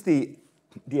 this is the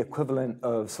equivalent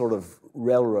of sort of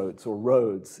railroads or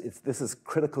roads. This is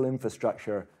critical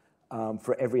infrastructure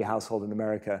for every household in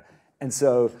America. And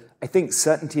so I think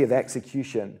certainty of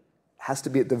execution has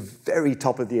to be at the very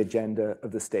top of the agenda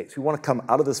of the states. We want to come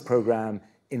out of this program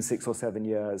in 6 or 7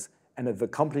 years and have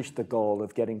accomplished the goal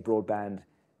of getting broadband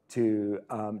to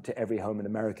every home in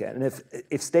America. And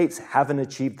if states haven't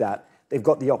achieved that, they've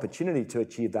got the opportunity to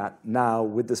achieve that now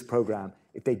with this program.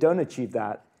 If they don't achieve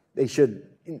that, they should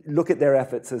look at their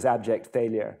efforts as abject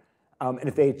failure. And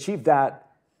if they achieve that,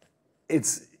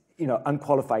 it's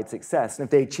unqualified success. And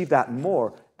if they achieve that and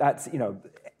more, that's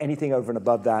anything over and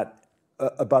above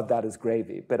that is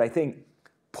gravy. But I think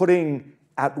putting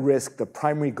at risk the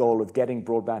primary goal of getting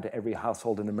broadband to every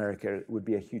household in America would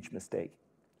be a huge mistake.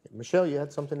 Michelle, you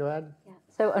had something to add? Yeah.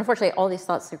 So unfortunately, all these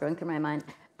thoughts are going through my mind.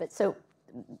 But so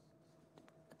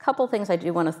a couple things I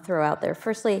do want to throw out there.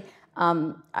 Firstly,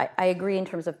 I agree in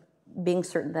terms of being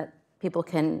certain that people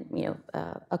can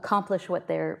accomplish what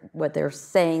they're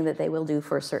saying that they will do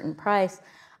for a certain price.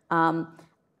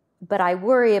 But I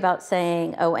worry about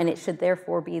saying, oh, and it should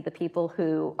therefore be the people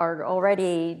who are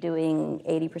already doing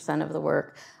 80% of the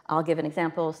work. I'll give an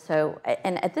example. So,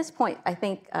 and at this point, I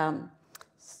think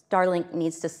Starlink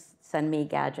needs to send me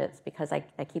gadgets because I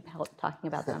keep talking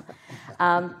about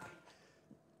them.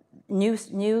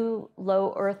 New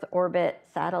low Earth orbit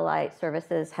satellite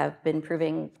services have been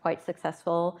proving quite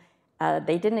successful.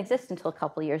 They didn't exist until a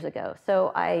couple of years ago.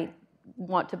 So I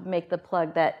want to make the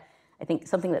plug that I think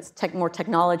something that's more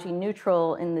technology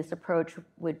neutral in this approach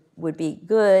would be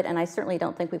good. And I certainly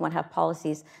don't think we want to have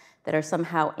policies that are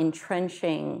somehow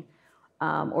entrenching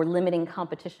or limiting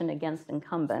competition against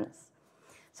incumbents.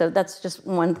 So that's just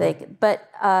one thing. But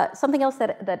something else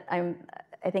that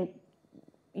I think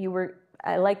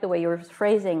I like the way you were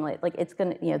phrasing, like it's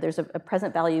going to, there's a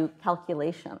present value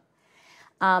calculation.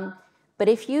 But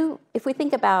if we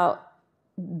think about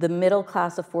the middle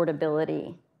class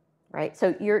affordability, right?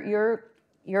 So your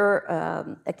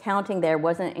accounting there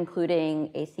wasn't including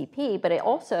ACP, but it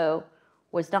also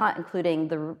was not including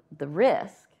the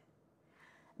risk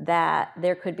that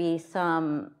there could be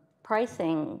some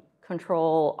pricing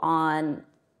control on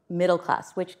middle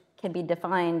class, which can be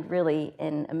defined really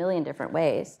in a million different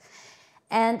ways.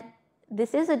 And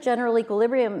this is a general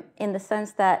equilibrium in the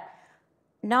sense that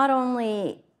not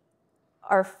only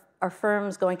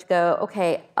firms going to go,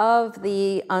 okay, of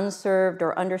the unserved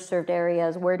or underserved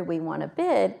areas, where do we want to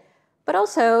bid? But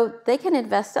also, they can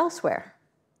invest elsewhere,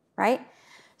 right?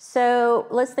 So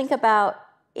let's think about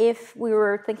if we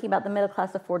were thinking about the middle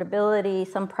class affordability,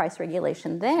 some price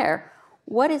regulation there,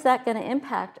 what is that going to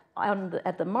impact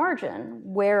at the margin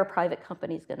where a private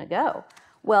company is going to go?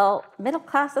 Well, middle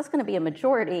class, that's going to be a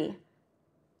majority.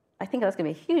 I think that's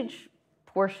going to be a huge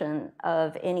portion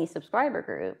of any subscriber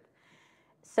group.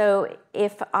 So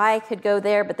if I could go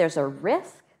there, but there's a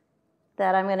risk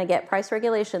that I'm going to get price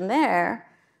regulation there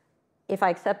if I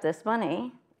accept this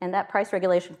money, and that price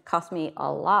regulation costs me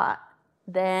a lot,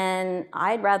 then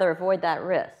I'd rather avoid that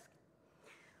risk.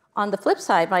 On the flip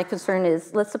side, my concern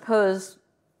is, let's suppose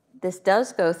this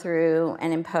does go through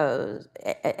and impose,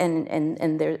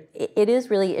 and there, it is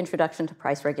really introduction to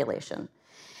price regulation.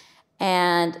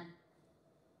 And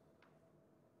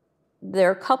there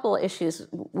are a couple issues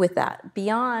with that.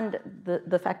 Beyond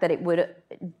the fact that it would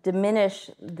diminish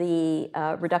the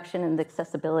reduction in the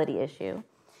accessibility issue,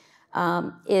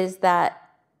 is that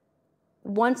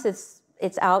once it's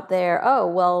out there, oh,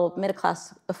 well, middle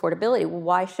class affordability,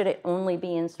 why should it only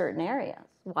be in certain areas?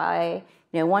 Why,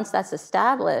 once that's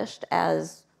established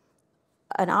as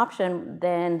an option,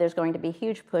 then there's going to be a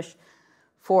huge push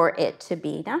for it to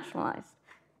be nationalized.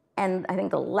 And I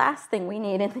think the last thing we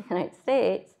need in the United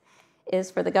States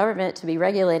is for the government to be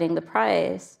regulating the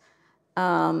price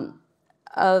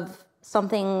of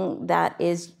something that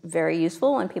is very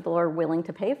useful and people are willing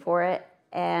to pay for it,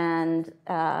 and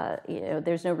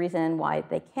there's no reason why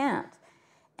they can't.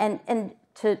 And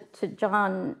to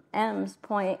John M's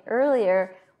point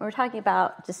earlier, when we're talking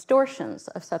about distortions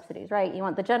of subsidies, right? You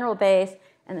want the general base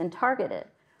and then targeted.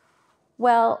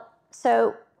 Well,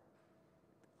 so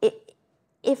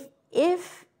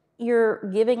if you're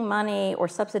giving money or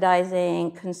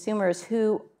subsidizing consumers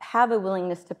who have a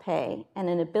willingness to pay and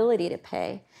an ability to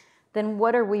pay, then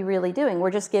what are we really doing?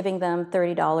 We're just giving them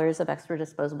 $30 of extra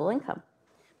disposable income.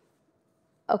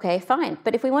 Okay, fine.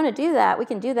 But if we want to do that, we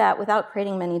can do that without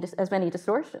creating as many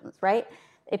distortions, right?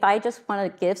 If I just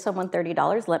want to give someone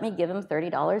 $30, let me give them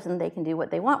 $30 and they can do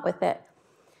what they want with it.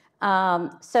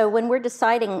 So when we're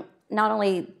deciding not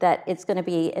only that it's going to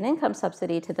be an income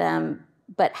subsidy to them,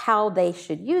 but how they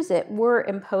should use it, we're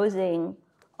imposing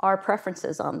our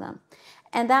preferences on them.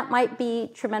 And that might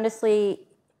be tremendously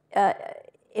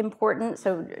important.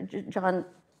 So John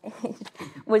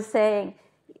was saying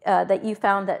that you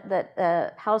found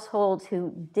that households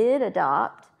who did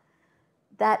adopt,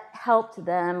 that helped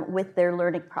them with their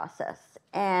learning process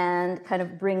and kind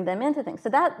of bring them into things. So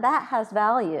that has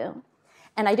value.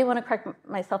 And I do want to correct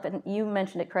myself, and you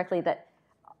mentioned it correctly, that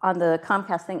on the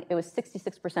Comcast thing, it was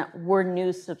 66% were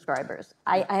new subscribers.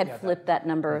 I had flipped that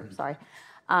number, sorry.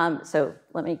 So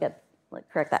let me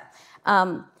correct that.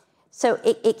 So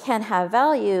it can have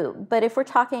value, but if we're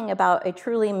talking about a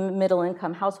truly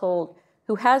middle-income household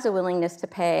who has a willingness to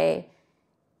pay,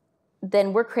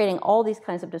 then we're creating all these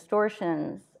kinds of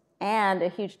distortions and a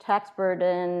huge tax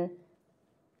burden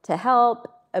to help,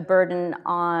 a burden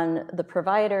on the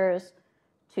providers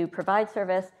to provide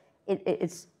service.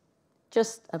 It's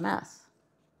just a mess.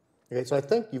 Okay, so I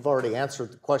think you've already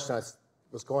answered the question I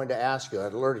was going to ask you.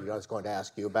 I'd alerted you I was going to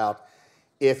ask you about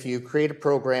if you create a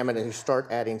program and then you start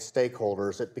adding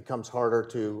stakeholders, it becomes harder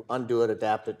to undo it,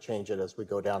 adapt it, change it as we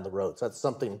go down the road. So that's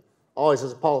something always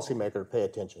as a policymaker to pay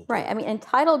attention to. Right, I mean,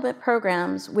 entitlement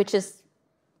programs, which is,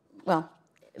 well,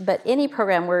 but any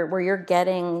program where you're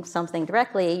getting something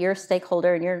directly, you're a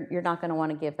stakeholder and you're not going to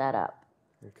want to give that up.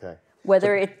 Okay.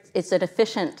 Whether it's an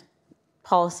efficient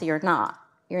policy or not,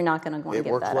 you're not going to want to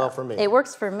give that up. It works well for me. It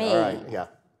works for me. All right, yeah.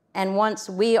 And once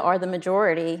we are the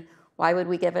majority, why would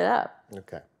we give it up?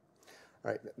 Okay.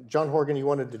 All right. John Horgan, you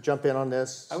wanted to jump in on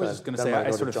this? I was just going to say,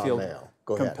 I sort of feel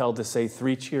compelled to say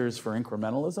 3 cheers for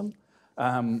incrementalism,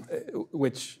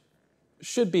 which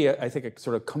should be, I think, a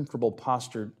sort of comfortable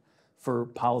posture for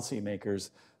policymakers,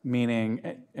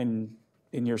 meaning, and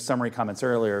in your summary comments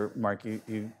earlier, Mark,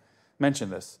 you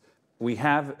mentioned this. We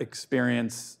have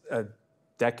experience a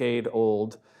decade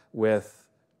old with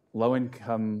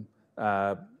low-income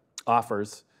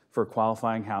offers for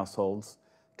qualifying households.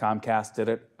 Comcast did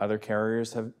it. Other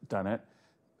carriers have done it.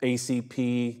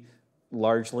 ACP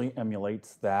largely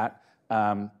emulates that.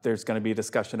 There's going to be a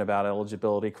discussion about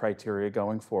eligibility criteria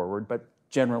going forward, but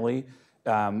generally,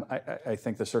 I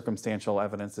think the circumstantial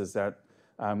evidence is that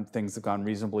things have gone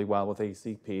reasonably well with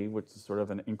ACP, which is sort of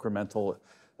an incremental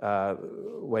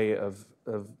way of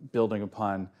building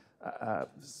upon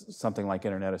something like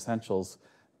Internet Essentials.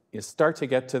 You start to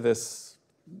get to this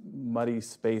muddy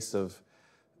space of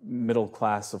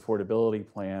middle-class affordability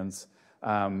plans.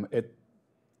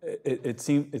 it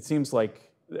seems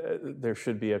like there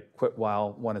should be a quit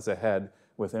while one is ahead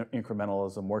with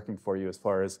incrementalism working for you as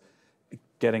far as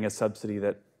getting a subsidy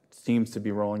that seems to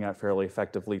be rolling out fairly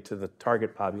effectively to the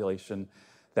target population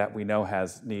that we know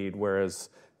has need, whereas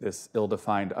this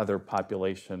ill-defined other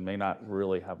population may not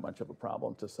really have much of a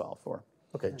problem to solve for.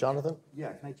 Okay, Jonathan?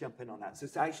 Yeah, can I jump in on that? So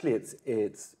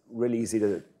it's really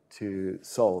easy to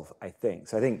solve, I think.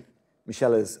 So I think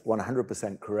Michelle is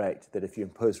 100% correct that if you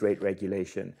impose rate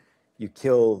regulation, you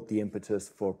kill the impetus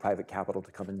for private capital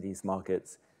to come into these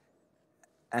markets,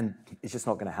 and it's just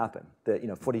not going to happen.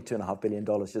 $42.5 billion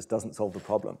just doesn't solve the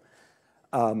problem.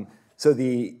 So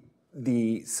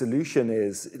the solution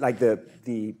is, like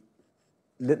the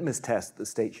litmus test the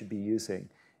state should be using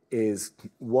is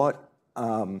what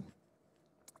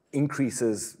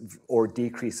increases or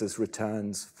decreases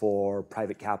returns for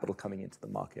private capital coming into the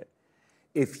market.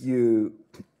 If you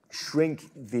shrink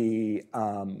the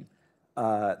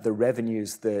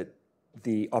revenues that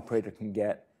the operator can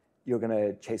get, you're going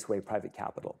to chase away private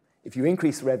capital. If you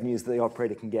increase the revenues that the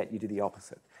operator can get, you do the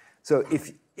opposite. So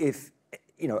if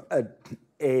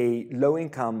a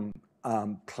low-income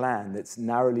plan that's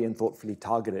narrowly and thoughtfully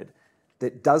targeted,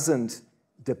 that doesn't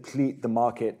deplete the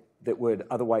market that would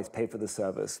otherwise pay for the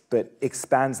service, but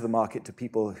expands the market to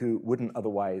people who wouldn't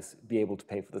otherwise be able to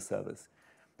pay for the service,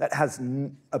 that has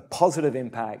a positive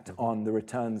impact on the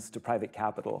returns to private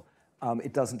capital.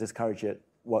 It doesn't discourage it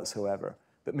whatsoever.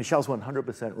 But Michelle's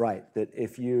 100% right, that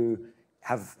if you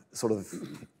have sort of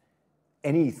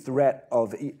any threat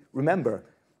of, remember,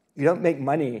 you don't make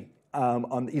money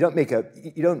you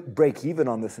don't break even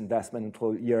on this investment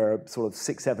until you're sort of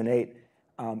 6, 7, 8.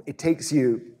 It takes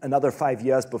you another 5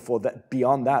 years before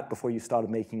you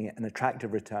started making it an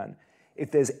attractive return.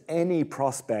 If there's any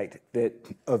prospect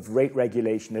of rate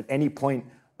regulation at any point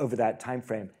over that time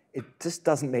frame, it just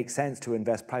doesn't make sense to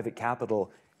invest private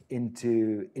capital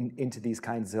into these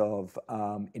kinds of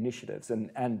initiatives.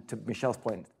 And to Michelle's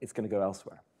point, it's going to go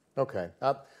elsewhere. Okay.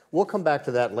 We'll come back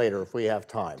to that later if we have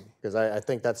time, because I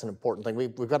think that's an important thing.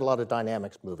 We've got a lot of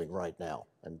dynamics moving right now,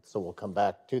 and so we'll come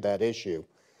back to that issue.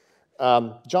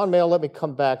 John Mayle, let me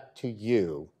come back to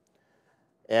you.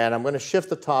 And I'm going to shift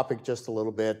the topic just a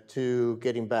little bit to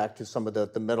getting back to some of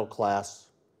the middle class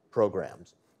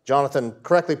programs. Jonathan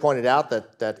correctly pointed out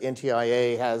that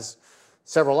NTIA has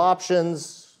several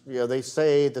options. They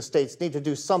say the states need to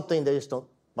do something, they just don't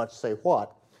much say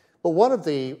what. But one of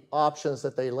the options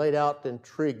that they laid out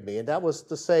intrigued me, and that was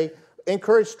to say,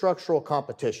 encourage structural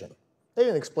competition. They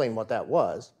didn't explain what that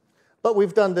was, but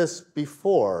we've done this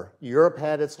before. Europe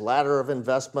had its ladder of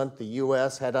investment. The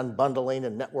US had unbundling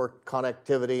and network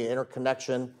connectivity,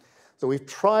 interconnection. So we've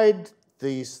tried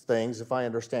these things, if I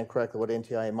understand correctly what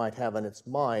NTIA might have in its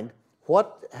mind.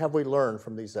 What have we learned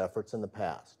from these efforts in the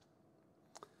past?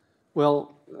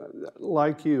 Well,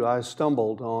 like you, I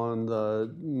stumbled on the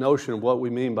notion of what we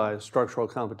mean by structural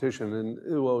competition, and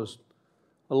it was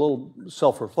a little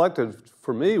self-reflective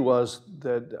for me was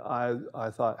that I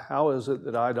thought, how is it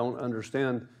that I don't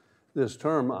understand this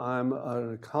term? I'm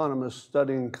an economist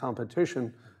studying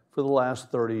competition for the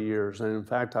last 30 years, and in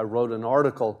fact, I wrote an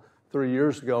article 3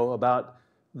 years ago about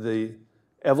the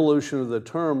evolution of the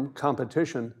term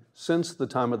competition since the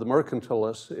time of the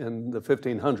mercantilists in the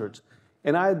 1500s.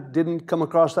 And I didn't come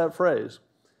across that phrase.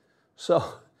 So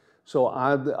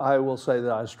I will say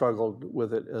that I struggled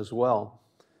with it as well.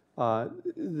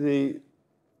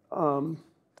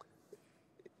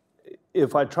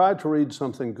 If I tried to read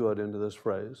something good into this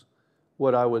phrase,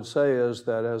 what I would say is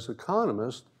that as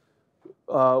economists,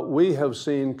 we have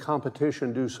seen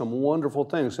competition do some wonderful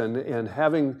things, and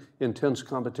having intense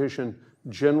competition,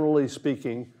 generally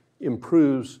speaking,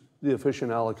 improves the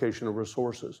efficient allocation of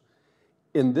resources.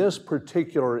 In this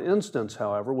particular instance,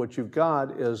 however, what you've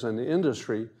got is an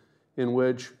industry in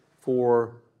which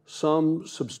for some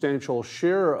substantial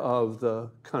share of the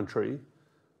country,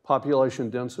 population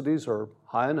densities are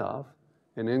high enough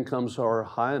and incomes are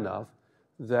high enough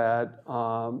that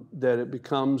it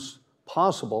becomes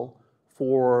possible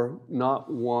for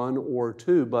not one or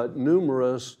two, but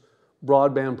numerous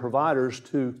broadband providers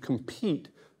to compete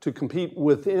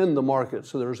within the market.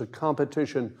 So there's a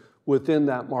competition within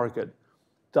that market.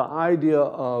 The idea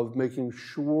of making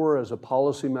sure as a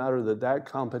policy matter that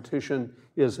competition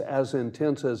is as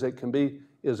intense as it can be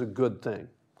is a good thing.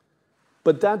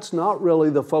 But that's not really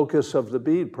the focus of the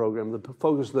BEAD program. The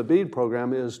focus of the BEAD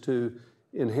program is to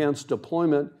enhance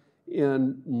deployment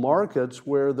in markets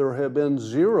where there have been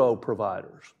zero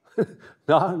providers.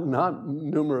 not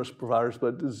numerous providers,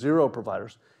 but zero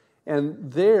providers. And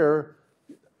there,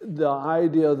 the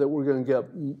idea that we're going to get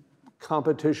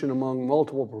competition among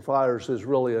multiple providers is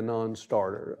really a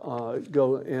non-starter.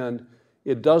 And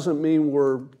it doesn't mean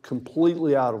we're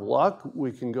completely out of luck.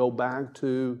 We can go back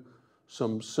to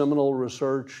some seminal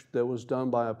research that was done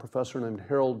by a professor named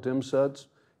Harold Dimsetz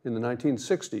in the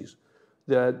 1960s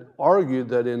that argued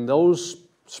that in those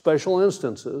special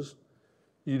instances,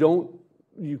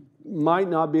 you might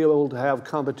not be able to have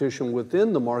competition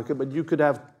within the market, but you could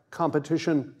have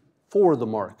competition for the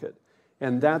market.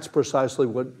 And that's precisely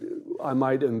what I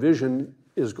might envision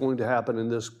is going to happen in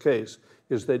this case,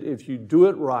 is that if you do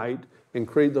it right and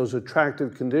create those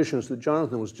attractive conditions that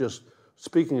Jonathan was just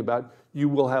speaking about, you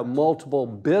will have multiple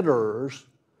bidders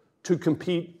to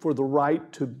compete for the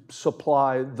right to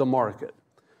supply the market.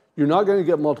 You're not going to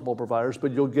get multiple providers,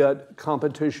 but you'll get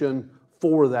competition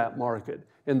for that market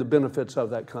and the benefits of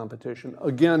that competition.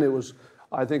 Again, it was,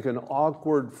 I think, an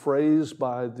awkward phrase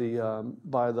by the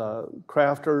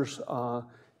crafters,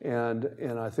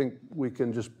 and I think we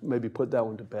can just maybe put that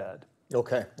one to bed.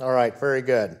 Okay, all right, very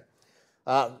good.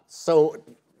 So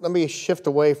let me shift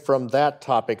away from that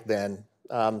topic then.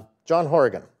 John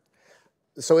Horrigan.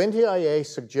 So NTIA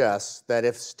suggests that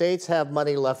if states have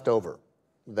money left over,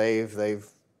 they've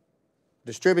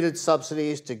distributed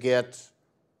subsidies to get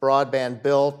broadband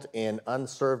built in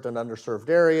unserved and underserved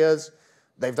areas.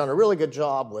 They've done a really good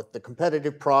job with the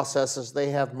competitive processes.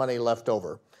 They have money left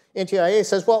over. NTIA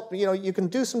says, well, you can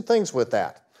do some things with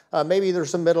that. Maybe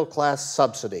there's a middle-class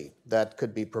subsidy that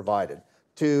could be provided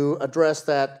to address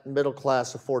that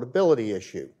middle-class affordability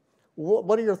issue.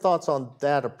 What are your thoughts on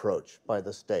that approach by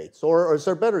the states? Or is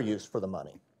there better use for the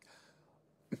money?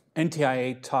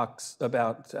 NTIA talks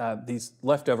about these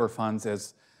leftover funds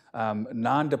as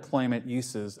non-deployment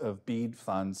uses of BEAD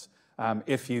funds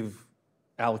if you've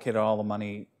allocated all the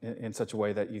money in such a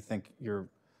way that you think your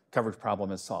coverage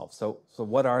problem is solved. So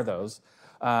what are those?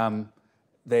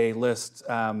 They list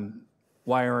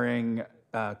wiring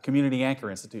community anchor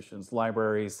institutions,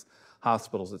 libraries,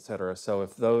 hospitals, et cetera. So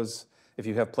if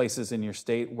you have places in your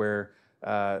state where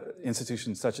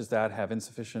institutions such as that have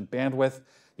insufficient bandwidth,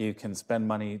 you can spend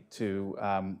money to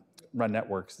run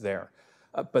networks there.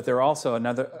 But there are also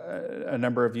a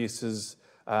number of uses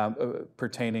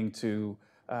pertaining to,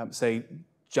 say,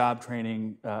 job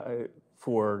training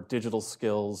for digital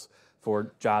skills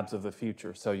for jobs of the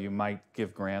future. So you might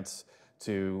give grants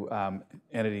to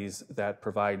entities that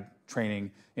provide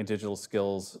training in digital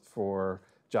skills for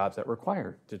jobs that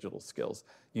require digital skills.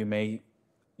 You may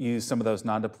use some of those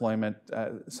non-deployment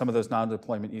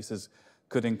uses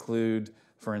could include,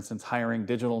 for instance, hiring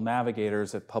digital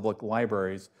navigators at public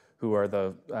libraries who are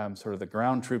the sort of the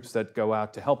ground troops that go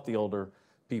out to help the older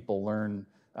people learn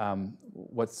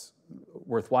what's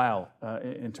worthwhile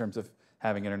in terms of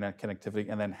having internet connectivity,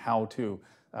 and then how to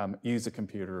use a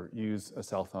computer, use a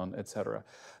cell phone, et cetera.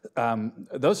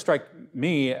 Those strike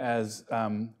me as,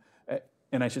 and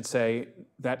I should say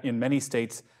that in many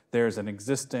states, there's an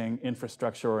existing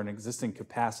infrastructure or an existing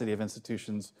capacity of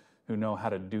institutions who know how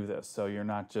to do this. So you're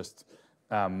not just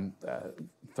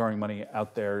throwing money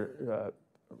out there,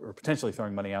 or potentially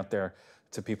throwing money out there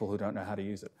to people who don't know how to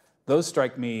use it. Those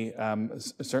strike me,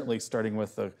 certainly starting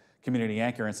with the community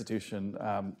anchor institution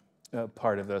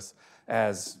part of this,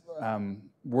 as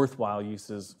worthwhile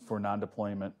uses for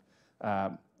non-deployment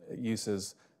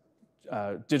uses.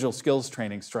 Digital skills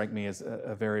training strike me as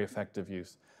a very effective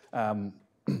use.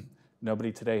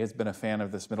 Nobody today has been a fan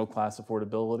of this middle-class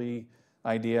affordability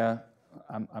idea.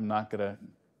 I'm not going to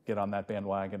get on that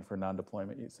bandwagon for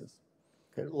non-deployment uses.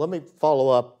 Okay, let me follow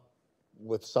up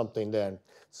with something then.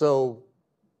 So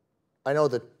I know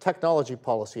the Technology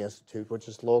Policy Institute, which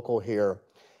is local here,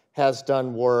 has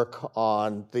done work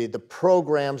on the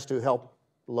programs to help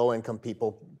low-income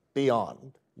people be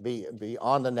on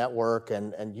the network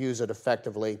and use it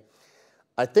effectively.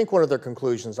 I think one of their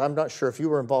conclusions, I'm not sure if you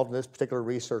were involved in this particular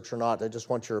research or not, I just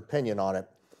want your opinion on it,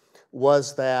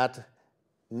 was that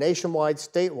nationwide,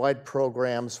 statewide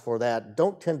programs for that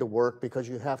don't tend to work because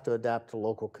you have to adapt to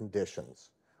local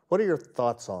conditions. What are your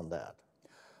thoughts on that?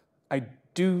 I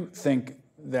do think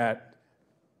that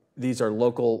these are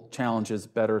local challenges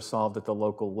better solved at the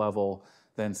local level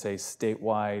than, say,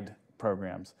 statewide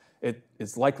programs. It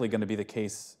is likely going to be the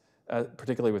case,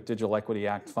 particularly with Digital Equity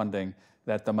Act funding,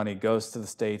 that the money goes to the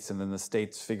states and then the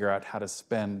states figure out how to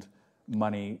spend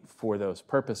money for those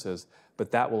purposes. But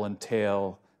that will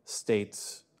entail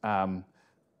states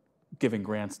giving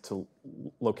grants to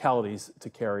localities to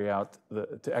carry out,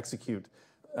 to execute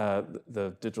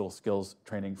the digital skills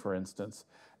training, for instance.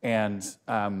 And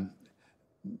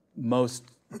most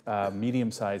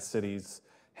medium-sized cities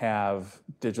have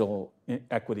digital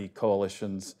equity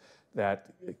coalitions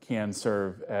that can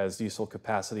serve as useful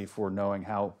capacity for knowing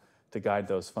how guide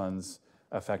those funds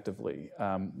effectively.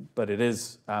 But it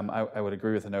is, I would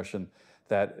agree with the notion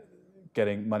that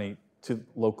getting money to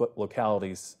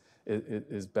localities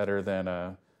is better than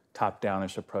a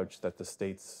top-downish approach that the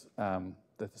states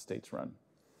run.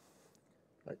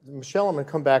 Right. Michelle, I'm going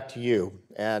to come back to you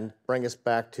and bring us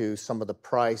back to some of the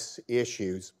price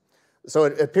issues. So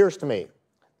it appears to me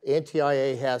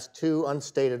NTIA has two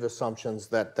unstated assumptions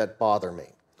that bother me.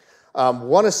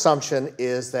 One assumption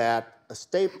is that a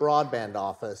state broadband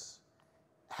office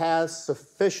has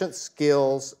sufficient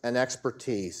skills and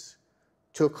expertise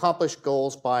to accomplish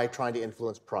goals by trying to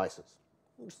influence prices.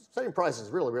 Setting prices is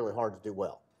really, really hard to do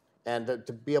well, and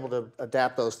to be able to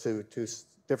adapt those to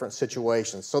different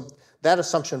situations. So that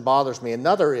assumption bothers me.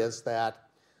 Another is that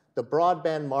the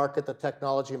broadband market, the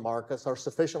technology markets are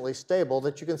sufficiently stable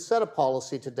that you can set a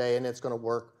policy today and it's going to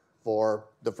work for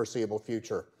the foreseeable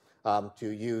future.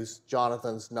 To use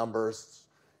Jonathan's numbers,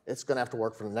 it's going to have to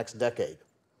work for the next decade.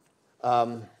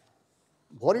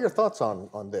 What are your thoughts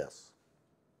on this?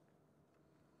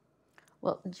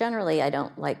 Well, generally, I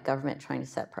don't like government trying to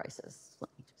set prices,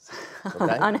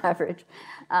 Okay. on average.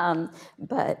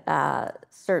 But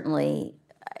certainly,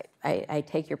 I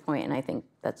take your point, and I think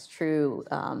that's true.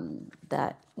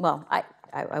 Well,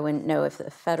 I wouldn't know if the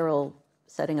federal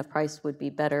setting of price would be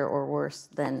better or worse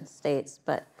than states,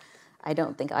 but I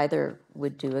don't think either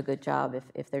would do a good job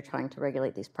if they're trying to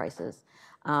regulate these prices.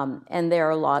 And there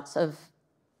are lots of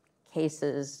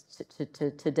cases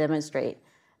to demonstrate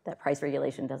that price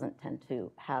regulation doesn't tend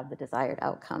to have the desired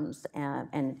outcomes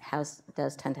and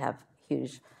does tend to have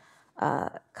huge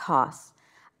costs.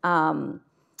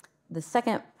 The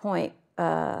second point,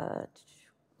 what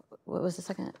was the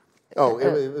second? Oh,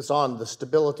 it was on the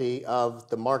stability of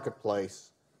the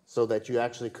marketplace so that you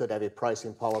actually could have a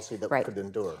pricing policy that could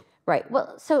endure. Right.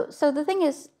 Well, so the thing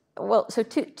is, so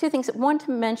two things. One to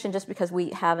mention, just because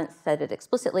we haven't said it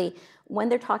explicitly, when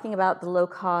they're talking about the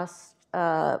low-cost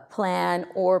plan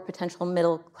or potential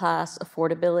middle-class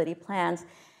affordability plans,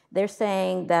 they're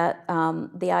saying that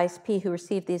the ISP who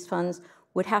received these funds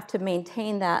would have to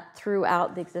maintain that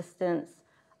throughout the existence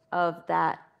of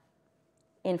that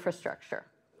infrastructure.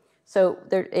 So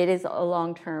it is a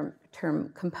long-term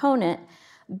component,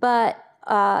 but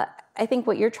I think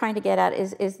what you're trying to get at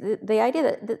is the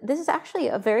idea that this is actually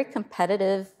a very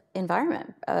competitive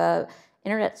environment.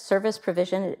 Internet service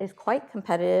provision is quite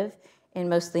competitive in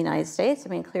most of the United States. I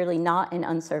mean, clearly not in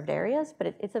unserved areas,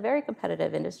 but it's a very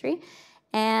competitive industry.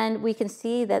 And we can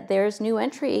see that there's new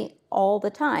entry all the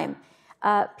time.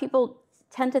 People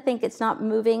tend to think it's not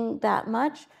moving that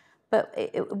much, but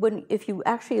if you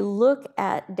actually look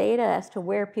at data as to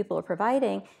where people are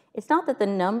providing, it's not that the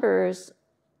numbers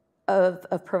of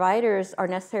providers are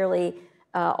necessarily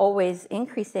always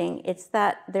increasing. It's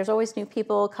that there's always new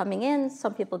people coming in,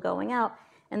 some people going out,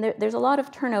 and there's a lot of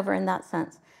turnover in that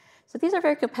sense. So these are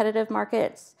very competitive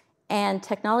markets, and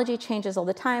technology changes all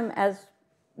the time, as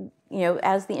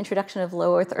the introduction of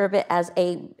low Earth orbit as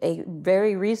a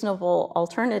very reasonable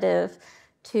alternative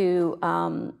to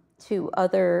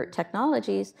other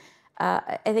technologies.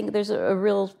 I think there's a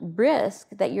real risk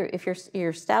that if you're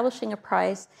establishing a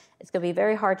price, it's going to be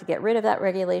very hard to get rid of that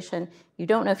regulation. You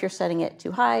don't know if you're setting it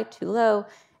too high, too low,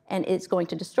 and it's going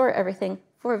to distort everything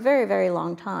for a very, very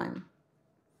long time.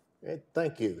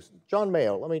 Thank you. John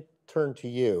Mayo, let me turn to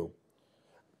you.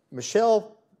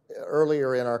 Michelle,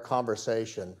 earlier in our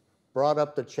conversation, brought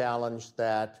up the challenge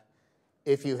that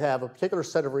if you have a particular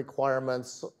set of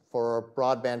requirements for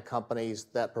broadband companies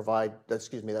that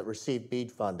receive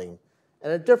BEAD funding,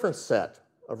 and a different set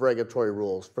of regulatory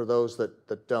rules for those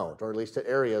that don't, or at least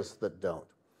areas that don't.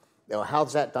 How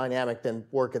does that dynamic then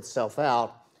work itself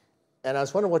out? And I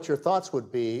was wondering what your thoughts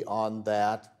would be on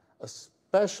that,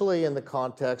 especially in the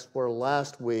context where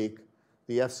last week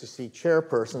the FCC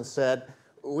chairperson said,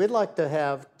 we'd like to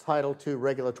have Title II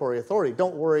regulatory authority.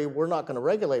 Don't worry, we're not going to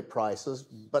regulate prices,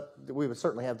 but we would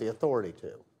certainly have the authority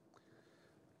to.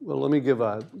 Well, let me give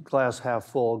a glass half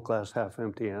full, glass half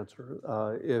empty answer.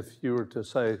 If you were to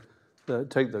say,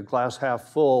 take the glass half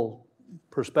full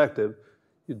perspective,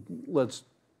 let's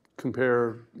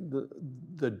compare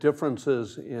the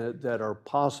differences that are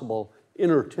possible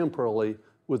intertemporally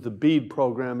with the BEAD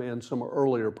program and some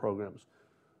earlier programs.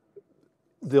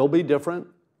 They'll be different,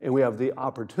 and we have the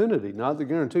opportunity, not the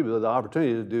guarantee, but the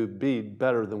opportunity to do BEAD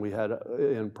better than we had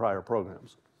in prior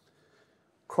programs.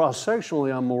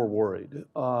 Cross-sectionally, I'm more worried.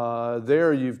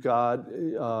 There you've got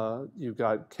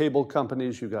cable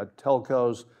companies, you've got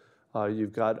telcos,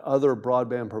 you've got other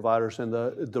broadband providers, and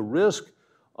the risk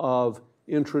of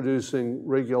introducing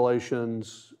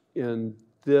regulations in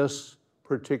this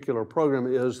particular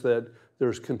program is that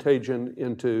there's contagion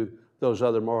into those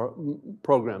other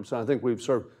programs. And I think we've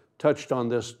sort of touched on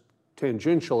this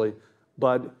tangentially,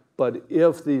 but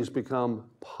if these become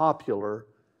popular,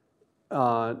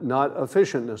 not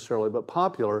efficient necessarily, but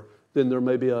popular, then there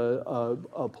may be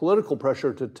a political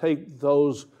pressure to take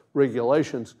those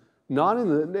regulations,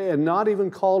 and not even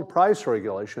called price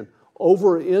regulation,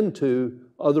 over into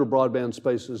other broadband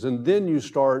spaces, and then you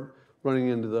start running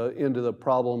into the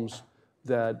problems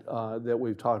that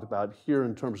we've talked about here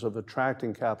in terms of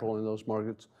attracting capital in those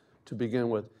markets to begin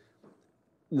with.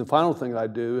 And the final thing I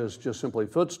do is just simply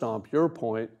foot stomp your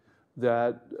point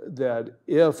that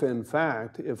if in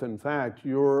fact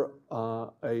you're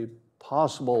a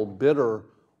possible bidder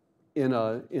in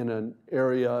an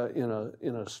area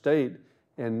in a state,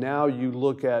 and now you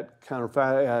look at the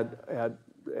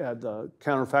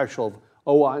counterfactual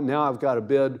of, now I've got a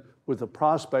bid with the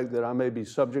prospect that I may be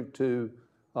subject to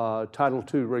Title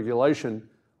II regulation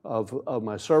of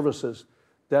my services,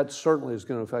 that certainly is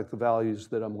going to affect the values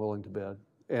that I'm willing to bid,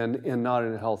 and not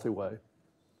in a healthy way.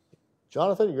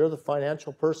 Jonathan, you're the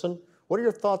financial person. What are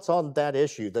your thoughts on that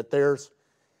issue? That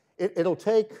it'll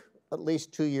take at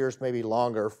least 2 years, maybe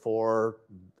longer, for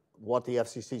what the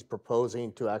FCC is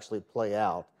proposing to actually play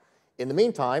out. In the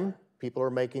meantime, people are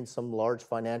making some large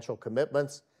financial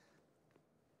commitments.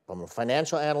 From a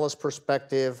financial analyst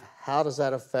perspective, how does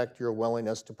that affect your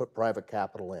willingness to put private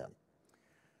capital in?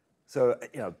 So,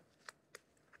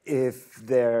 if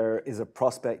there is a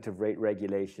prospect of rate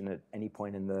regulation at any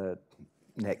point in the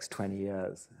next 20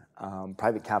 years,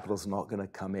 private capital is not going to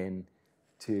come in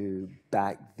to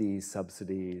back these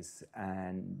subsidies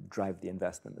and drive the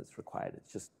investment that's required.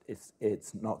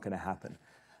 It's not going to happen.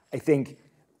 I think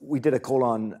we did a call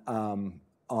on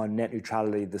net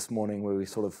neutrality this morning, where we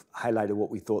sort of highlighted what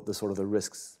we thought the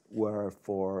risks were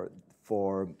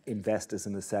for investors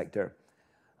in the sector.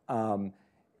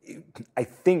 I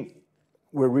think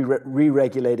we're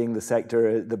re-regulating the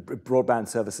sector, the broadband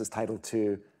services Title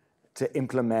II, to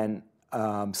implement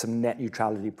some net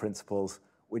neutrality principles,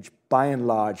 which by and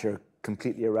large are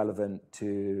completely irrelevant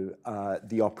to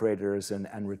the operators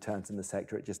and returns in the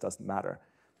sector. It just doesn't matter.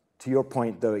 To your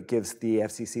point, though, it gives the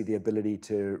FCC the ability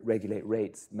to regulate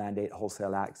rates, mandate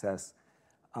wholesale access,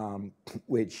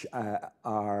 which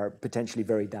are potentially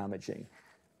very damaging.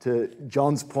 To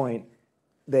John's point,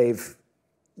 they've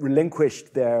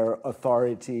relinquished their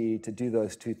authority to do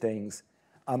those two things.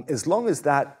 As long as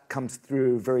that comes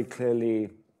through very clearly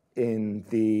in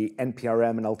the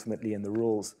NPRM and ultimately in the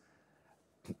rules,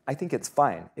 I think it's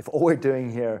fine. If all we're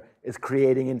doing here is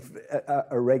creating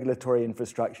a regulatory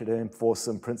infrastructure to enforce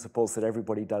some principles that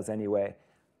everybody does anyway,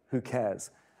 who cares?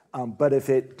 But if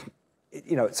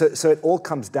so it all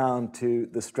comes down to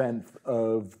the strength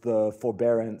of the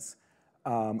forbearance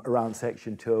around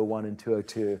Section 201 and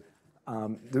 202.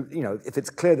 If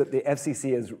it's clear that the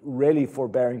FCC is really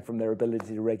forbearing from their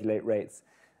ability to regulate rates,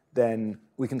 then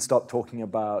we can stop talking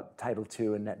about Title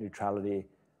II and net neutrality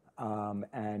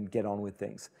and get on with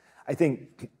things. I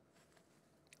think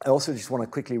I also just want to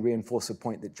quickly reinforce a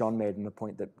point that John made and the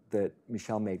point that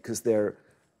Michelle made, because they're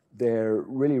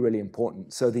really, really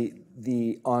important. So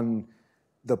on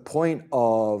the point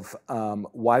of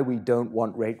why we don't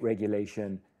want rate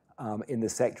regulation in the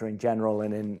sector in general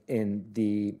and in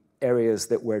the areas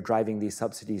that we're driving these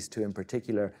subsidies to in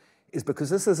particular, is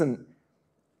because this isn't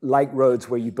like roads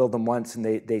where you build them once and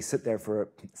they sit there for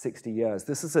 60 years.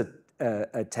 This is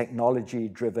a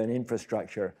technology-driven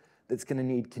infrastructure that's going to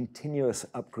need continuous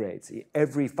upgrades.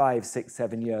 Every 5, 6,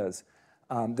 7 years,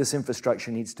 this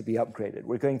infrastructure needs to be upgraded.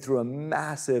 We're going through a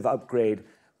massive upgrade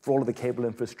for all of the cable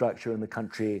infrastructure in the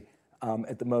country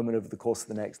at the moment over the course of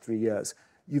the next 3 years.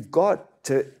 You've got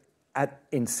to, at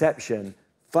inception,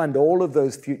 fund all of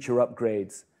those future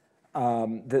upgrades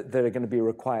that are going to be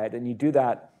required, and you do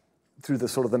that through the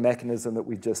sort of the mechanism that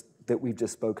we've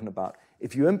just spoken about.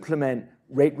 If you implement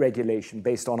rate regulation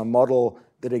based on a model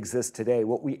that exists today,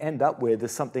 what we end up with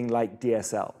is something like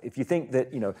DSL. If you think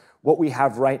that what we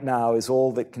have right now is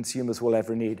all that consumers will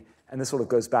ever need, and this sort of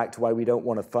goes back to why we don't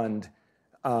want to fund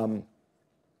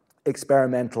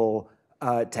experimental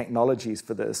technologies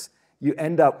for this, you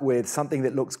end up with something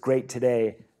that looks great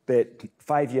today, but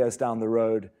 5 years down the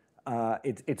road,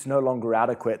 it's no longer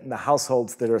adequate, and the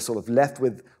households that are sort of left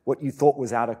with what you thought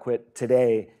was adequate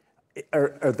today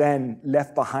are then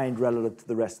left behind relative to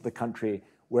the rest of the country,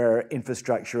 where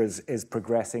infrastructure is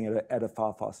progressing at a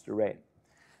far faster rate.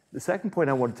 The second point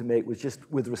I wanted to make was just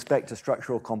with respect to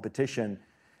structural competition.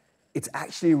 It's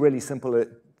actually really simple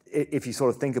if you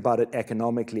sort of think about it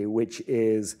economically, which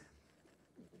is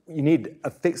you need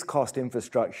a fixed cost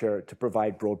infrastructure to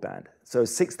provide broadband. So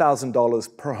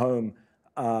 $6,000 per home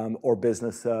or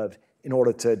business served in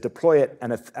order to deploy it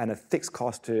and a fixed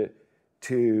cost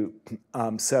to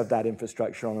serve that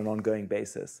infrastructure on an ongoing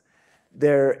basis.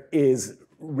 There is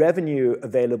revenue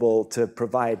available to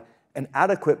provide an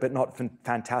adequate but not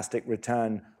fantastic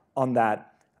return on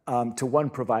that to one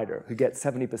provider who gets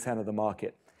 70% of the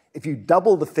market. If you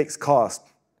double the fixed cost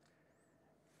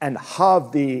and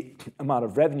halve the amount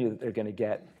of revenue that they're going to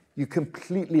get, you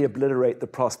completely obliterate the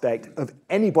prospect of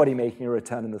anybody making a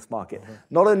return in this market. Mm-hmm.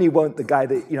 Not only won't the guy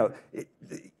that,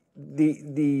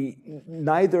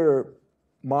 neither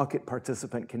market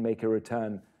participant can make a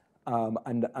return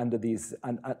under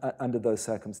those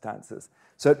circumstances.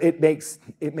 So it makes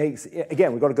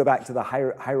again, we've got to go back to the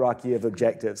hierarchy of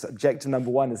objectives. Objective number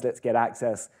one is let's get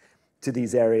access to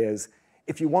these areas.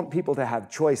 If you want people to have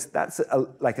choice, that's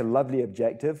like a lovely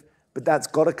objective, but that's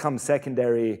got to come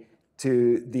secondary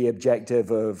to the objective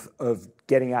of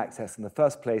getting access in the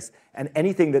first place. And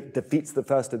anything that defeats the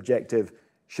first objective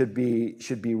should be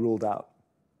ruled out.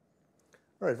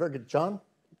 All right, very good. John?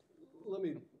 Let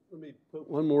me put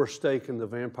one more stake in the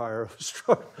vampire of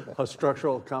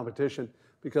structural competition,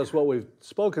 because what we've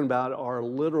spoken about are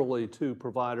literally two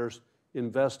providers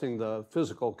investing the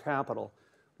physical capital.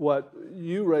 What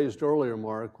you raised earlier,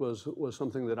 Mark, was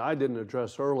something that I didn't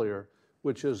address earlier,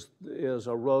 which is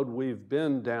a road we've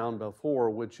been down before,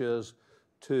 which is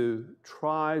to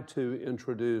try to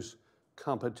introduce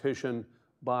competition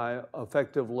by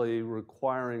effectively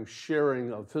requiring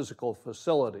sharing of physical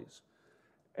facilities.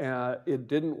 It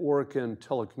didn't work in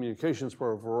telecommunications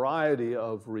for a variety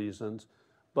of reasons,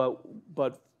 but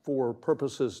for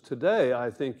purposes today, I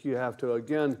think you have to,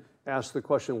 again, ask the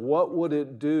question, what would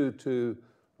it do to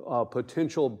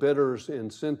potential bidders'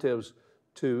 incentives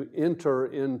to enter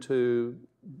into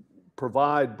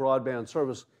provide broadband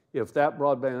service if that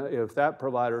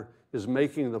provider is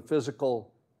making the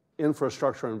physical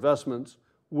infrastructure investments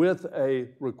with a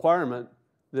requirement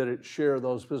that it share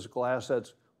those physical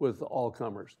assets with all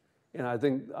comers? And I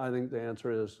think the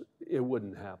answer is it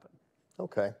wouldn't happen.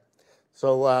 Okay,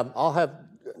 so I'll have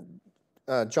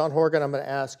John Horgan. I'm going to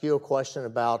ask you a question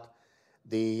about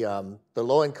the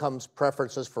low income's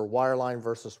preferences for wireline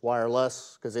versus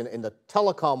wireless, because in the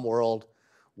telecom world,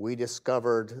 we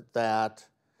discovered that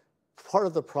part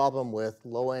of the problem with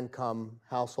low income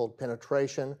household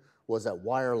penetration was that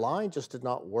wireline just did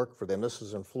not work for them. This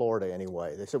was in Florida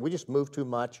anyway. They said, we just moved too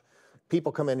much.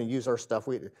 People come in and use our stuff.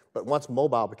 But once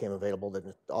mobile became available, then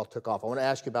it all took off. I want to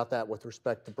ask you about that with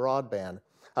respect to broadband.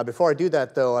 Before I do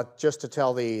that, though, just to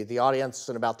tell the audience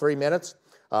in about 3 minutes,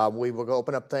 we will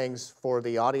open up things for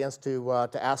the audience to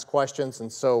ask questions. And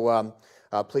so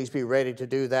please be ready to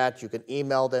do that. You can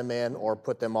email them in or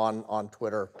put them on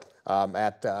Twitter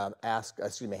at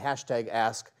 #AskAEI-Tech.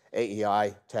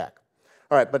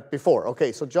 All right, but before,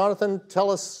 okay, so Jonathan,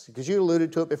 tell us, because you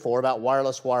alluded to it before, about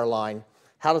wireless wireline.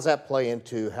 How does that play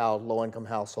into how low-income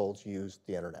households use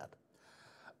the internet?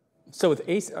 So with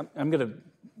I'm going to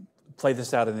play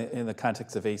this out in the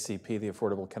context of ACP, the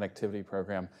Affordable Connectivity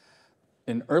Program.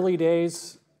 In early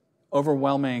days,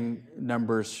 overwhelming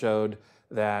numbers showed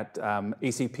that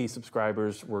ACP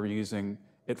subscribers were using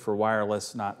it for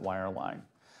wireless, not wireline,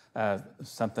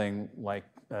 something like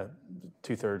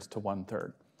 2/3 to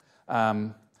 1/3.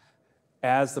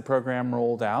 As the program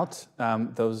rolled out,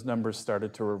 those numbers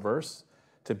started to reverse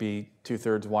to be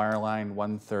 2/3 wireline,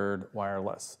 1/3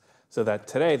 wireless. So that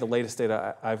today, the latest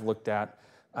data I've looked at,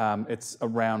 it's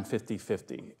around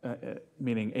 50-50,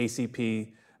 meaning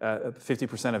ACP,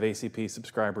 50% of ACP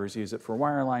subscribers use it for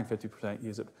wireline, 50%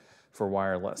 use it for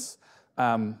wireless.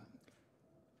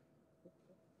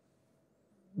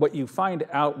 What you find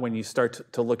out when you start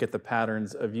to look at the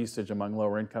patterns of usage among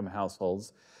lower income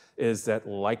households is that,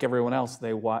 like everyone else,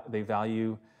 they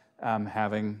value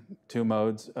having two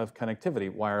modes of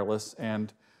connectivity, wireless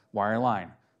and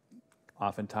wireline.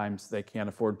 Oftentimes they can't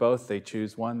afford both. They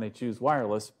choose one, they choose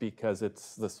wireless because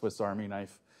it's the Swiss Army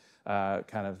knife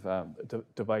kind of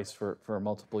device for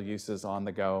multiple uses on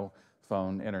the go,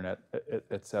 phone, internet,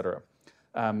 et cetera.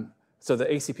 So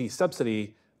the ACP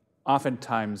subsidy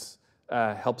oftentimes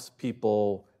helps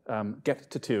people get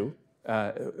to two,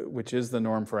 which is the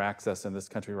norm for access in this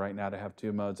country right now, to have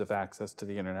two modes of access to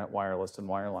the internet, wireless and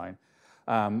wireline.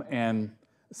 And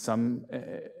some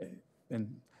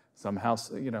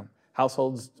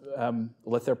households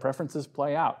let their preferences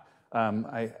play out.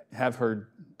 I have heard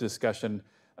discussion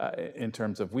in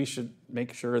terms of we should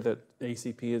make sure that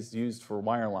ACP is used for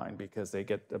wireline because they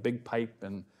get a big pipe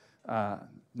and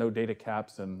no data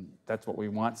caps, and that's what we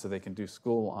want so they can do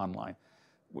school online,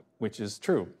 which is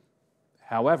true.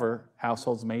 However,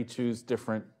 households may choose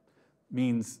different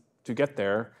means to get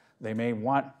there. They may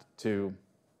want to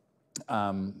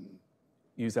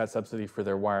use that subsidy for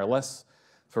their wireless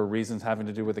for reasons having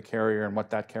to do with the carrier and what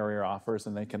that carrier offers,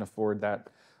 and they can afford that.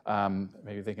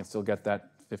 Maybe they can still get that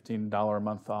 $15 a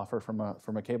month offer from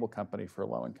a cable company for a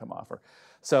low-income offer.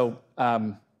 So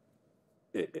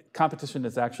competition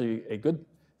is actually a good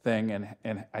thing,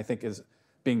 and I think is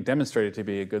being demonstrated to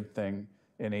be a good thing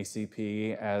in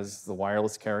ACP as the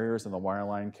wireless carriers and the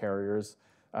wireline carriers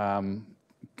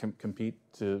compete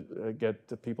to get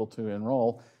the people to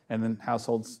enroll, and then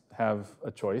households have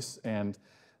a choice, and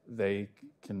they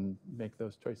can make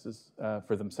those choices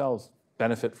for themselves,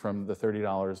 benefit from the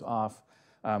 $30 off,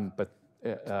 but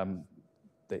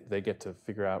they get to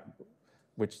figure out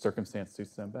which circumstance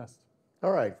suits them best.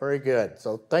 All right, very good.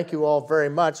 So thank you all very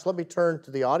much. Let me turn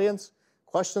to the audience.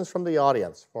 Questions from the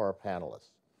audience for our panelists,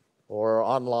 or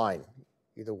online,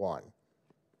 either one.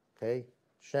 Okay,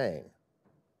 Shane.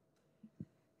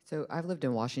 So I've lived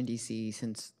in Washington, D.C.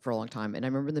 for a long time, and I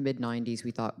remember in the mid-'90s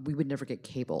we thought we would never get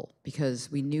cable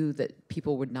because we knew that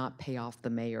people would not pay off the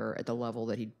mayor at the level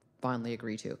that he'd finally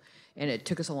agreed to, and it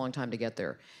took us a long time to get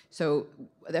there. So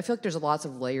I feel like there's lots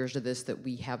of layers to this that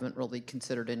we haven't really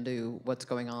considered into what's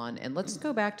going on, and let's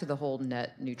go back to the whole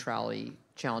net neutrality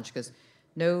challenge, because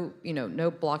no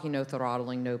blocking, no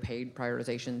throttling, no paid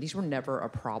prioritization. These were never a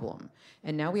problem.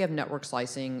 And now we have network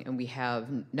slicing, and we have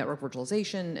network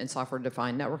virtualization and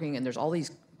software-defined networking, and there's all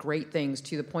these great things,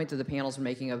 to the point that the panels are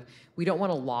making of, we don't want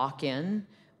to lock in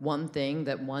one thing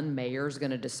that one mayor is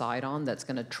going to decide on that's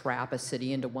going to trap a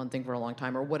city into one thing for a long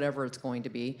time, or whatever it's going to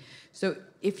be. So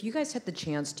if you guys had the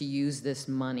chance to use this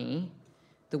money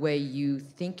the way you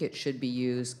think it should be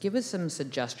used, give us some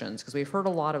suggestions, because we've heard a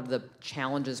lot of the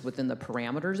challenges within the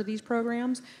parameters of these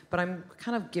programs, but I'm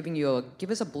kind of giving you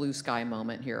give us a blue sky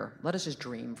moment here. Let us just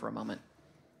dream for a moment.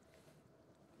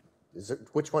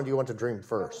 Which one do you want to dream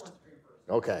first?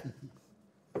 Okay.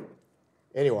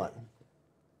 Anyone?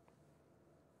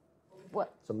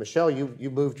 What? So Michelle, you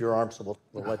moved your arm, so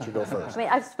we'll let you go first. I mean,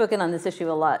 I've spoken on this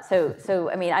issue a lot. So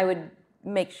I mean, I would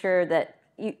make sure that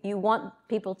you want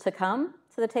people to come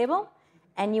to the table,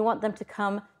 and you want them to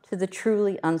come to the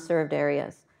truly unserved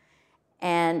areas.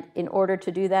 And in order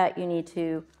to do that, you need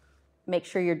to make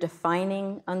sure you're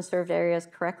defining unserved areas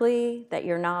correctly, that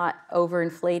you're not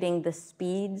overinflating the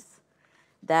speeds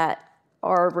that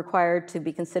are required to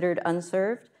be considered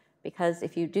unserved, because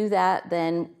if you do that,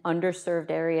 then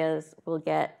underserved areas will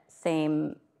get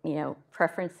same,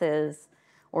 preferences,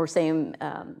 or same,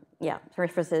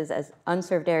 preferences as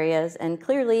unserved areas. And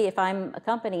clearly, if I'm a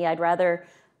company, I'd rather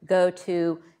go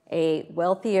to a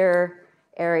wealthier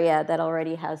area that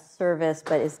already has service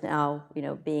but is now,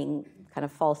 being kind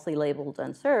of falsely labeled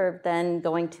unserved, than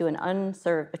going to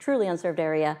a truly unserved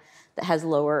area that has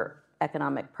lower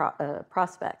economic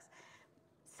prospects.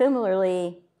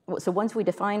 Similarly, so once we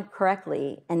define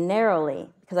correctly and narrowly,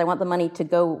 because I want the money to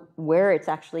go where it's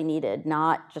actually needed,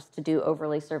 not just to do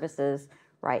overlay services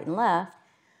right and left,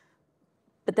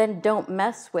 but then don't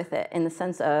mess with it in the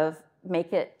sense of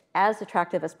make it as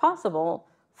attractive as possible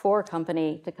for a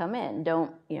company to come in.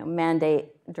 Don't mandate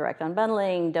direct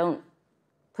unbundling. Don't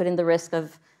put in the risk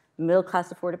of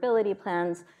middle-class affordability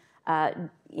plans.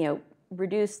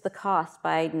 Reduce the cost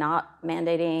by not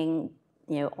mandating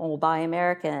all buy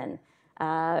American.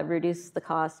 Reduce the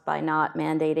cost by not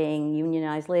mandating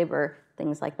unionized labor,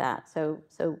 things like that. So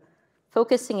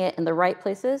focusing it in the right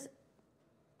places,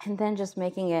 and then just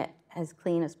making it as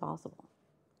clean as possible.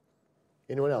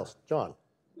 Anyone else? John.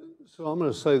 So I'm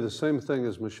going to say the same thing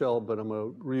as Michelle, but I'm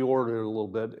going to reorder it a little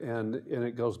bit, and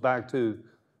it goes back to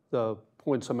the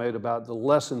points I made about the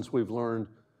lessons we've learned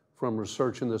from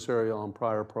research in this area on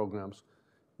prior programs.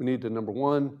 We need to, number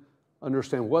one,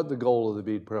 understand what the goal of the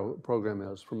BEAD program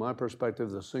is. From my perspective,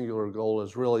 the singular goal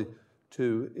is really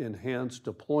to enhance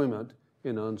deployment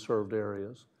in unserved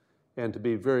areas, and to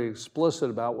be very explicit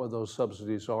about what those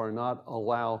subsidies are, and not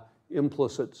allow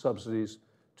implicit subsidies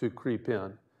to creep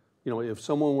in. If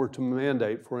someone were to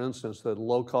mandate, for instance, that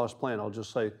low-cost plan, I'll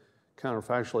just say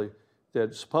counterfactually,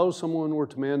 that suppose someone were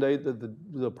to mandate that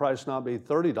the price not be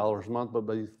 $30 a month, but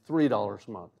be $3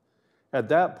 a month. At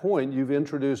that point, you've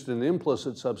introduced an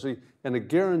implicit subsidy and a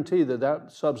guarantee that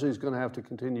that subsidy is going to have to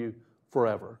continue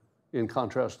forever, in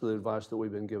contrast to the advice that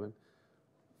we've been given.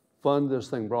 Fund this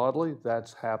thing broadly,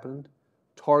 that's happened.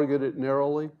 Target it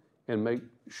narrowly, and make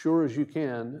sure as you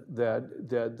can that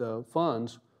the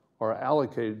funds are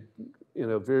allocated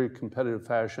in a very competitive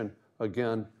fashion,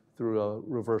 again, through a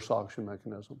reverse auction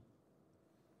mechanism.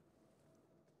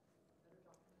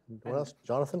 What else?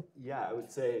 Jonathan? Yeah, I would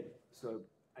say, so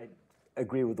I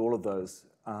agree with all of those.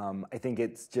 I think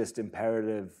it's just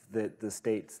imperative that the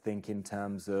states think in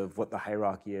terms of what the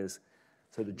hierarchy is.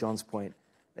 So to John's point,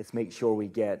 let's make sure we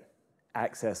get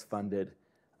access funded.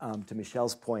 To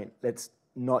Michelle's point, let's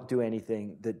not do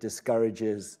anything that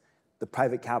discourages the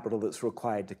private capital that's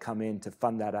required to come in to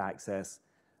fund that access.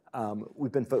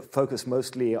 We've been focused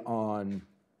mostly on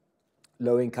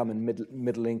low-income and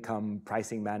middle-income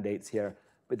pricing mandates here,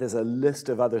 but there's a list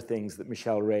of other things that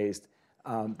Michelle raised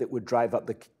that would drive up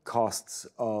the costs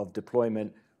of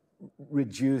deployment,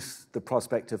 reduce the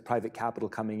prospect of private capital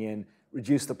coming in,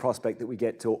 reduce the prospect that we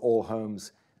get to all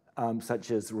homes, such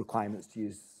as requirements to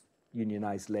use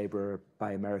unionized labor,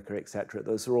 Buy America, et cetera.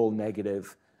 Those are all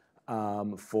negative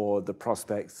for the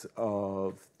prospects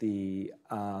of the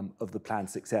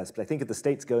plan's success. But I think if the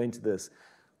states go into this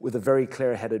with a very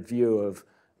clear-headed view of,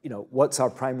 what's our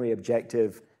primary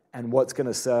objective and what's going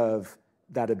to serve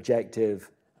that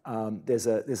objective, there's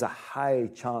a high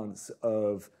chance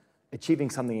of achieving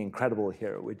something incredible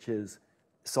here, which is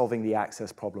solving the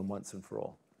access problem once and for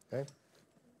all. Okay.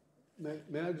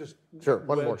 May I just sure,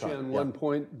 one more time. One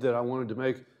point that I wanted to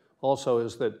make also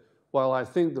is that while I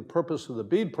think the purpose of the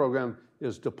BEAD program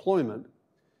is deployment,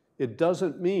 it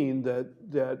doesn't mean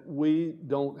that we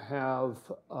don't have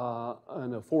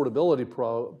an affordability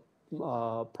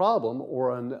problem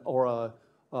or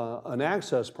an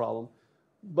access problem.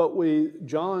 But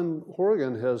John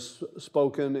Horgan has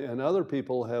spoken, and other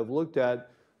people have looked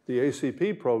at the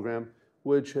ACP program,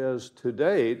 which has to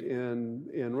date,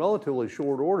 in relatively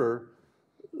short order,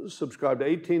 subscribed to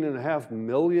 18.5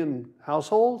 million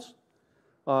households.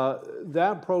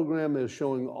 That program is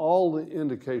showing all the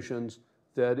indications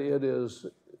that it is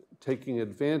taking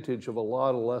advantage of a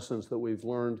lot of lessons that we've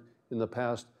learned in the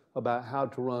past about how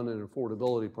to run an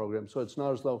affordability program. So it's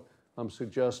not as though I'm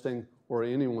suggesting, or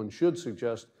anyone should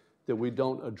suggest, that we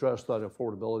don't address that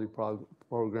affordability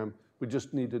program. We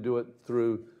just need to do it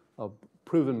through a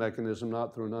proven mechanism,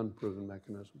 not through an unproven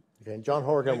mechanism. Okay, and John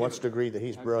Horgan wants to agree that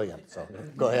he's brilliant, so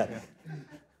go ahead.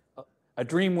 A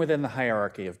dream within the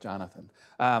hierarchy of Jonathan,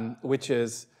 which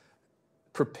is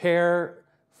prepare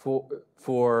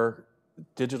for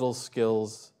digital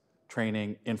skills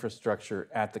training infrastructure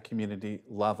at the community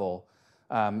level.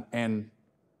 And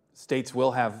states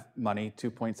will have money,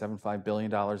 $2.75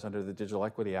 billion under the Digital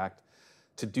Equity Act,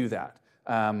 to do that.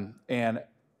 And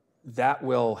that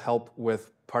will help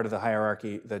with part of the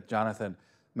hierarchy that Jonathan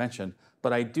mentioned.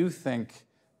 But I do think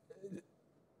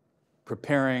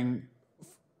preparing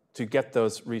to get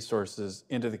those resources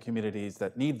into the communities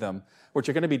that need them, which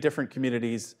are going to be different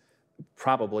communities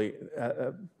probably,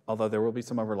 although there will be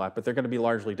some overlap, but they're going to be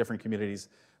largely different communities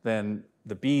than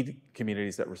the BEAD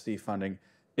communities that receive funding,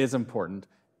 is important.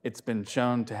 It's been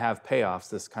shown to have payoffs,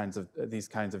 these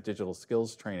kinds of digital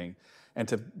skills training, and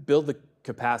to build the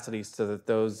capacity so that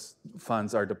those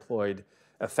funds are deployed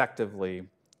effectively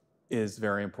is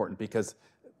very important, because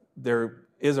there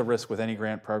is a risk with any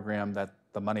grant program that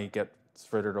the money gets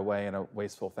frittered away in a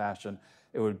wasteful fashion.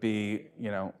 It would be,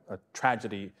 a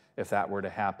tragedy if that were to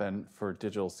happen for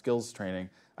digital skills training.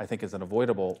 I think is an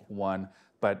avoidable one,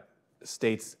 but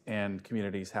states and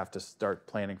communities have to start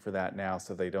planning for that now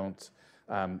so they don't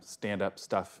stand up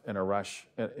stuff in a rush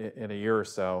in a year or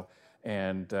so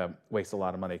and waste a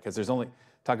lot of money. Because there's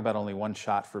only one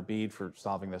shot for BEAD for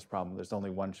solving this problem. There's only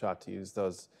one shot to use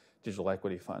those digital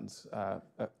equity funds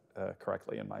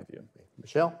correctly, in my view.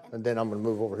 Michelle, and then I'm going to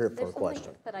move over here for a question.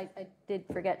 There's something that I did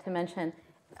forget to mention,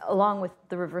 along with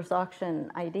the reverse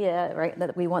auction idea, right,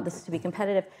 that we want this to be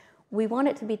competitive. We want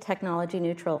it to be technology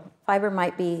neutral. Fiber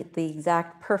might be the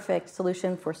exact perfect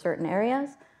solution for certain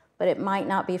areas, but it might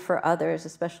not be for others,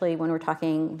 especially when we're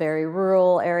talking very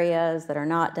rural areas that are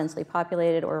not densely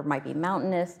populated or might be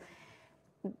mountainous.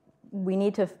 We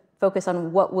need to focus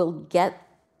on what will get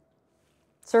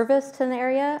service to an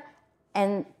area,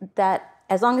 and that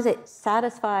as long as it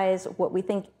satisfies what we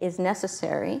think is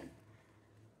necessary,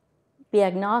 be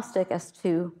agnostic as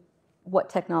to what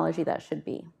technology that should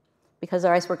be. Because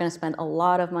otherwise we're going to spend a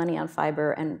lot of money on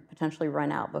fiber and potentially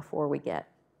run out before we get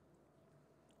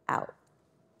out.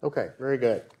 Okay, very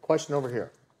good. Question over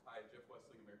here. Hi, Jeff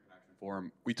Wesley, American Action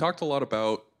Forum. We talked a lot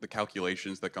about the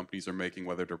calculations that companies are making,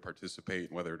 whether to participate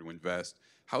and whether to invest.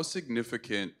 How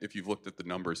significant, if you've looked at the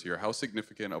numbers here, how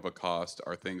significant of a cost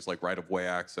are things like right-of-way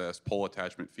access, pole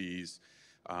attachment fees,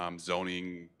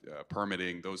 zoning,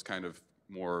 permitting, those kind of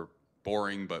more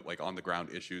boring but like on-the-ground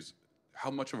issues? How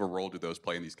much of a role do those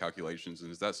play in these calculations?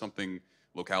 And is that something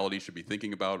localities should be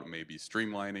thinking about, maybe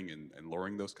streamlining and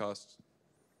lowering those costs?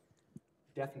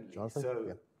 Definitely. Jonathan?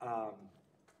 So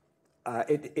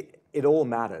it all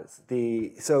matters.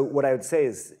 So what I would say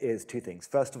is two things.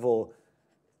 First of all,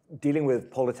 dealing with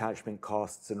pole attachment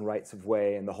costs and rights of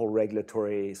way and the whole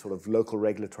regulatory, sort of local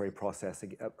regulatory process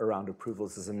around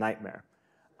approvals is a nightmare.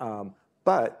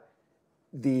 But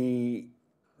the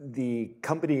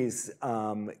companies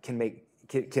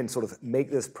can sort of make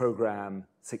this program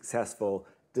successful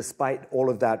despite all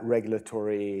of that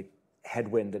regulatory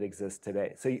headwind that exists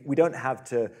today. So we don't have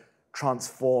to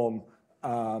transform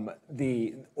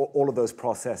all of those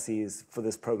processes for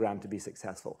this program to be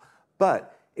successful.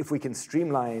 But if we can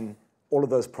streamline all of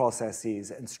those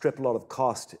processes and strip a lot of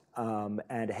cost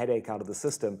and headache out of the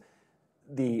system,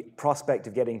 the prospect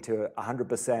of getting to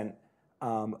 100%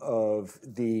 of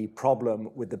the problem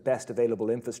with the best available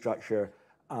infrastructure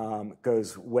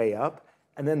goes way up.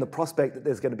 And then the prospect that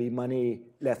there's going to be money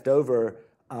left over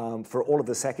for all of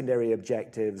the secondary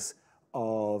objectives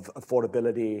of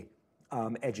affordability,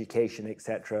 education, et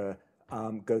cetera,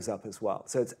 goes up as well.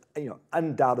 So it's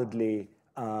undoubtedly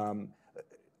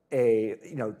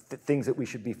things that we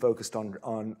should be focused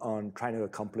on trying to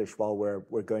accomplish while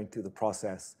we're going through the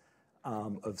process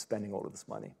of spending all of this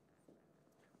money.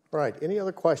 All right, any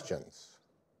other questions?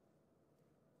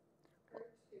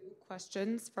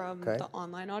 Questions from the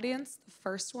online audience. The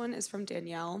first one is from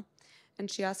Danielle, and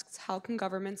she asks, how can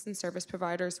governments and service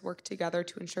providers work together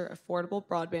to ensure affordable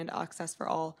broadband access for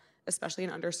all, especially in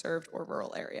underserved or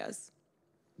rural areas?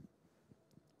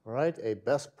 All right, a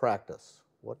best practice.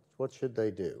 What should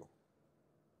they do?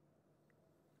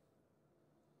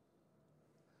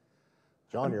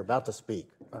 John, you're about to speak.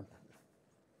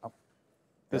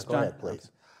 This go ahead,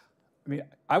 please. I mean,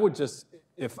 I would just,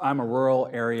 if I'm a rural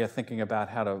area thinking about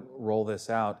how to roll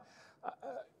this out,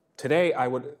 today I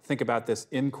would think about this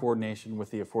in coordination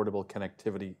with the Affordable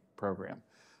Connectivity Program,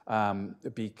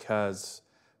 because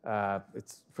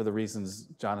it's for the reasons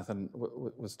Jonathan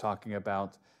was talking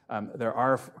about.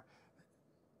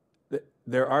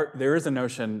 There is a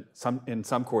notion in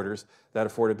some quarters that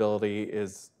affordability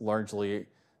is largely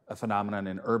a phenomenon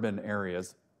in urban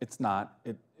areas. It's not.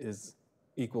 It is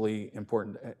equally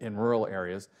important in rural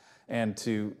areas, and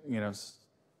to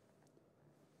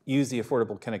use the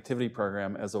Affordable Connectivity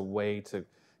Program as a way to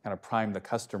kind of prime the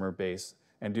customer base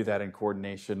and do that in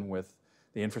coordination with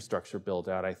the infrastructure build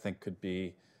out, I think could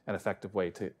be an effective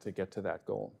way to get to that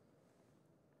goal.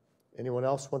 Anyone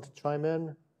else want to chime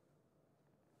in?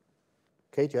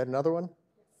 Kate, you had another one?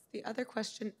 The other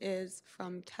question is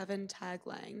from Kevin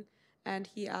Taglang, and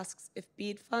he asks, if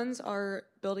BEAD funds are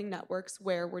building networks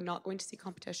where we're not going to see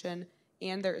competition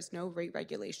and there is no rate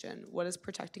regulation, what is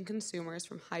protecting consumers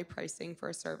from high pricing for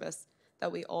a service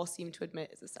that we all seem to admit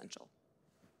is essential?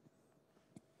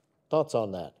 Thoughts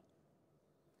on that?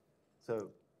 So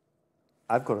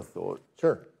I've got a thought.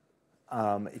 Sure.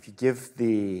 If you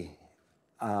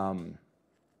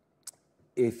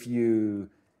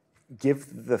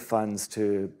give the funds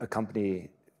to a company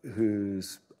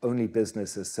whose only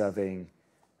business is serving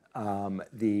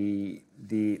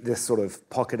this sort of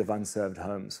pocket of unserved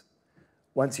homes,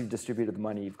 once you've distributed the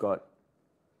money, you've got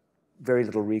very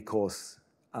little recourse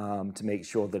to make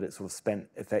sure that it's sort of spent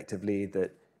effectively,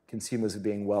 that consumers are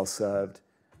being well served,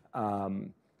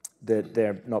 that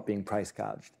they're not being price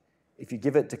gouged. If you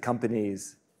give it to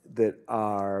companies that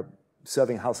are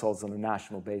serving households on a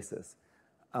national basis,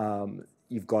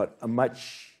 you've got a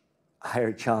much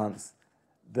higher chance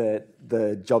that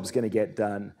the job's going to get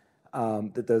done,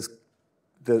 that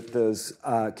those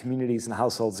communities and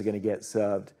households are going to get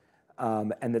served,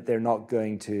 and that they're not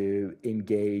going to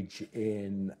engage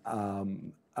in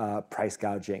price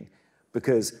gouging,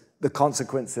 because the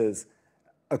consequences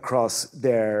across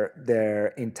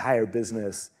their entire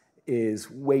business is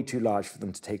way too large for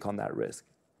them to take on that risk.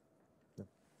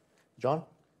 John?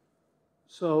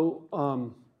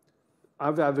 So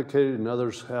I've advocated, and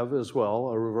others have as well,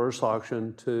 a reverse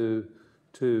auction to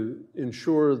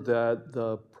ensure that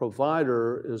the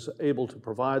provider is able to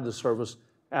provide the service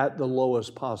at the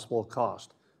lowest possible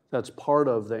cost. That's part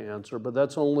of the answer, but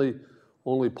that's only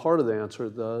part of the answer.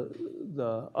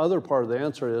 The other part of the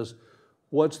answer is,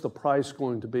 what's the price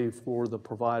going to be for the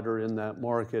provider in that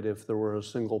market if there were a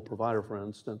single provider, for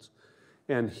instance?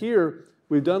 And here,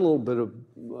 we've done a little bit of,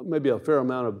 maybe a fair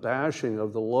amount of bashing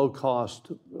of the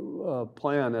low-cost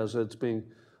plan as it's being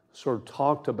sort of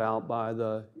talked about by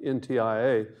the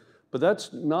NTIA, but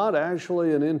that's not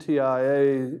actually an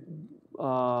NTIA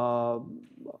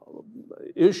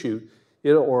issue,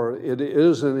 it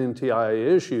is an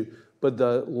NTIA issue, but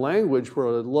the language for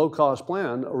a low-cost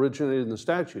plan originated in the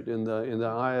statute, in the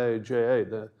IIJA,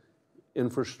 the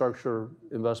Infrastructure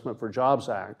Investment for Jobs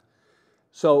Act.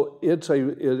 So it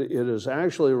is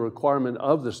actually a requirement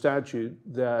of the statute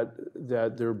that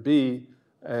there be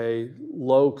a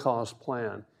low-cost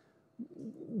plan.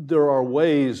 There are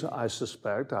ways, I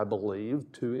suspect, I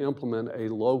believe, to implement a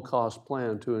low-cost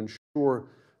plan to ensure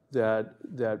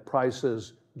that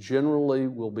prices generally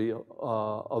will be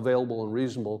available and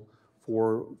reasonable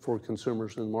for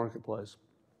consumers in the marketplace.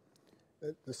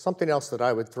 Something else that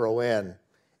I would throw in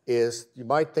is you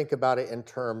might think about it in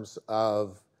terms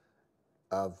of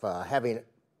having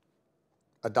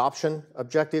adoption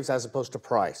objectives as opposed to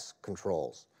price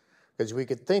controls. Because we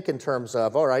could think in terms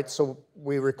of, all right, so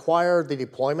we require the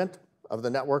deployment of the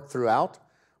network throughout.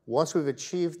 Once we've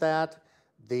achieved that,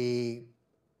 the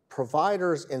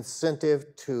provider's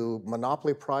incentive to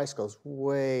monopoly price goes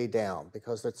way down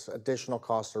because its additional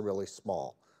costs are really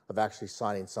small of actually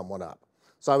signing someone up.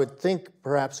 So I would think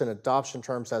perhaps in adoption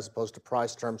terms as opposed to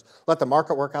price terms, let the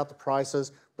market work out the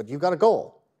prices, but you've got a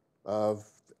goal of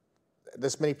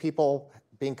this many people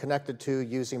being connected to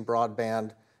using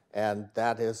broadband, and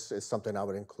that is something I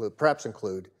would perhaps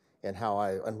include in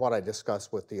what I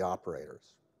discuss with the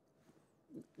operators.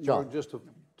 John. Just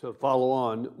to follow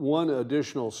on, one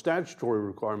additional statutory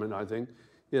requirement, I think,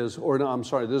 is, or no, I'm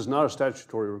sorry, this is not a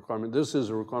statutory requirement, this is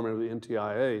a requirement of the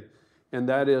NTIA, and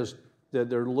that is that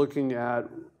they're looking at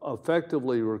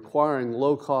effectively requiring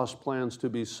low-cost plans to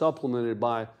be supplemented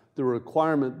by the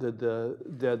requirement that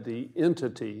the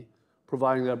entity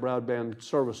providing that broadband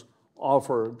service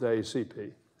offer the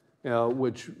ACP,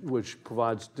 which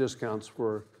provides discounts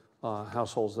for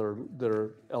households that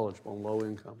are eligible and low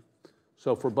income.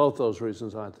 So for both those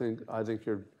reasons, I think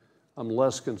I'm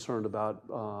less concerned about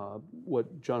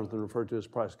what Jonathan referred to as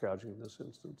price gouging in this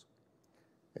instance.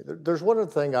 There's one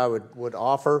other thing I would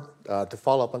offer to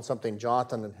follow up on something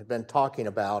Jonathan had been talking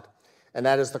about, and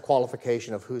that is the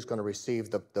qualification of who's going to receive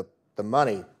the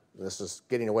money. This is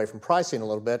getting away from pricing a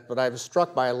little bit, but I was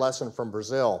struck by a lesson from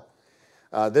Brazil.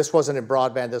 This wasn't in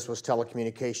broadband, this was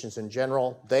telecommunications in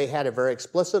general. They had a very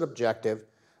explicit objective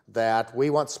that we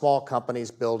want small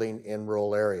companies building in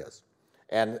rural areas.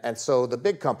 And so the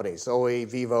big companies, Oi,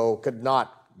 Vivo, could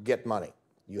not get money.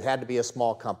 You had to be a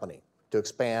small company to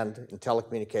expand in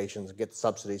telecommunications and get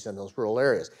subsidies in those rural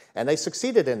areas. And they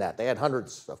succeeded in that. They had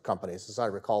hundreds of companies, as I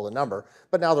recall the number,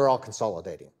 but now they're all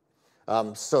consolidating.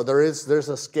 So there's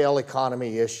a scale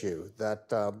economy issue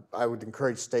that I would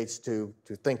encourage states to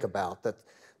think about, that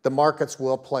the markets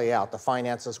will play out, the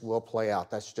finances will play out.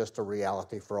 That's just a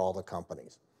reality for all the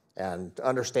companies. And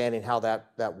understanding how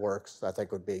that works, I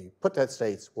think would be, put that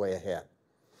states way ahead.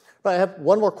 But I have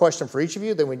one more question for each of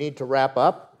you, then we need to wrap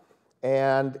up.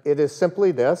 And it is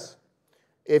simply this: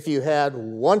 if you had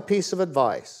one piece of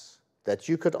advice that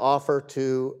you could offer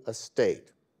to a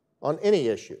state on any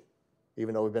issue,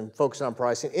 even though we've been focusing on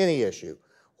pricing, any issue,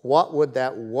 what would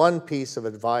that one piece of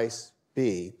advice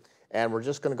be? And we're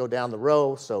just going to go down the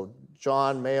row. So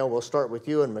John Mayo, we'll start with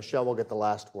you, and Michelle will get the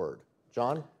last word.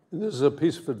 John? This is a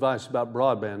piece of advice about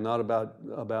broadband, not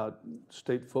about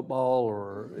state football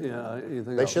or anything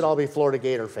else. They should all be Florida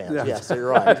Gator fans. Yeah. Yes, you're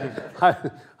right.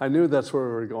 I knew that's where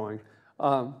we were going.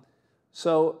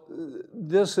 So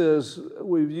this is,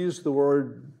 we've used the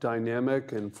word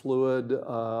dynamic and fluid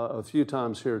a few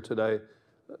times here today.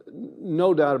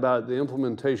 No doubt about it, the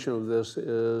implementation of this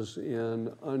is in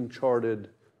uncharted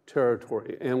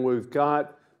territory. And we've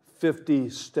got 50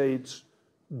 states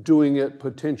doing it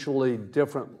potentially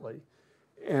differently.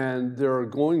 And there are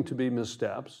going to be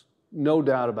missteps, no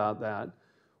doubt about that.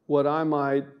 What I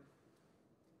might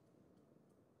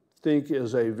think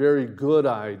is a very good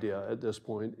idea at this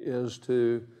point is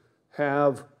to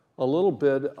have a little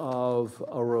bit of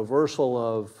a reversal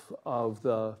of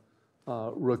the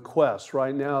requests.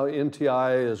 Right now,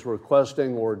 NTIA is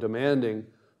requesting or demanding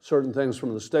certain things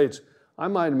from the states. I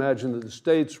might imagine that the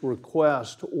states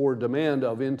request or demand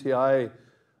of NTIA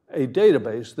a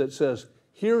database that says,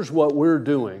 here's what we're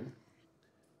doing,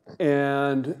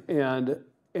 and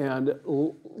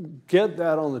get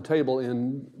that on the table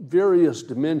in various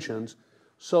dimensions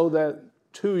so that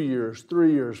 2 years,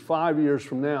 3 years, 5 years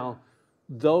from now,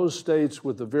 those states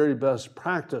with the very best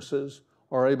practices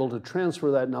are able to transfer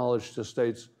that knowledge to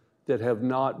states that have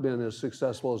not been as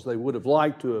successful as they would have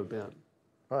liked to have been.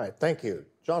 All right, thank you.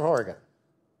 John Horrigan.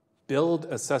 Build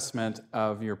assessment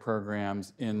of your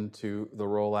programs into the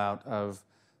rollout of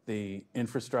the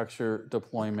infrastructure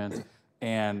deployment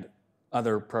and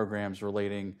other programs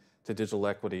relating to digital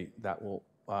equity that will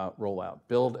roll out.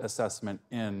 Build assessment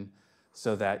in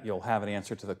so that you'll have an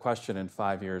answer to the question in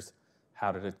 5 years,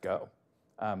 how did it go?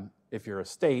 If you're a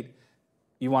state,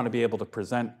 you want to be able to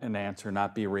present an answer,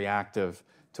 not be reactive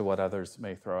to what others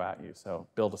may throw at you. So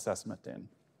build assessment in.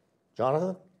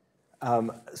 Jonathan?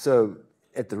 So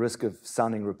at the risk of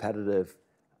sounding repetitive,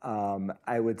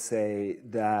 I would say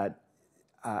that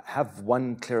have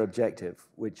one clear objective,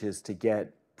 which is to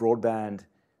get broadband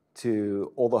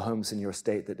to all the homes in your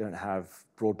state that don't have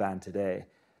broadband today.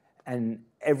 And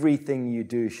everything you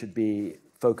do should be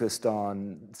focused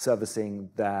on servicing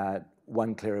that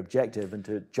one clear objective. And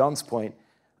to John's point,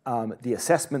 the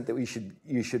assessment that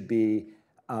you should be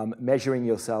measuring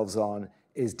yourselves on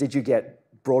is, did you get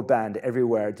broadband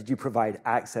everywhere? Did you provide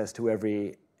access to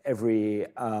every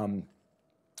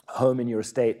home in your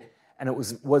state? And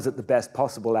was it the best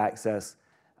possible access?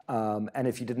 And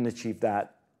if you didn't achieve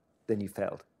that, then you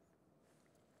failed.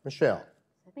 Michelle.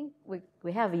 I think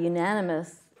we have a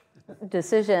unanimous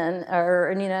decision or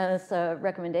a unanimous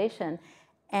recommendation.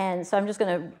 And so I'm just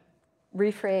going to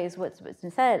rephrase what's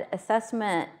been said,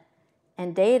 assessment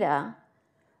and data.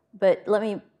 But let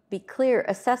me be clear,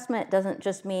 assessment doesn't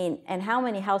just mean, and how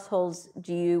many households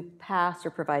do you pass or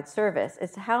provide service?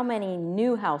 It's how many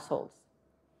new households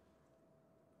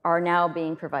are now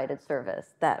being provided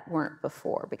service that weren't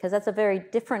before, because that's a very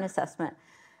different assessment.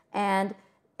 And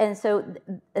so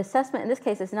assessment in this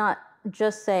case is not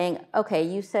just saying, okay,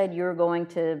 you said you're going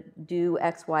to do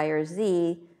X, Y, or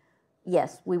Z.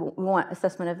 Yes, we want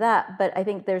assessment of that, but I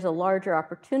think there's a larger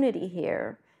opportunity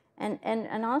here. And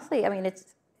honestly, I mean, it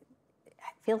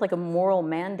feels like a moral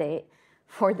mandate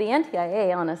for the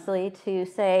NTIA, honestly, to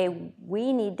say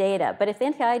we need data. But if the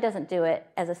NTIA doesn't do it,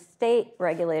 as a state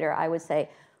regulator, I would say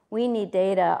we need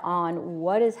data on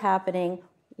what is happening,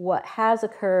 what has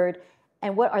occurred,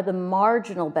 and what are the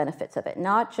marginal benefits of it.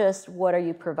 Not just what are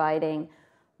you providing,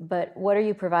 but what are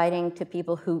you providing to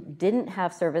people who didn't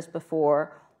have service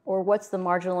before, or what's the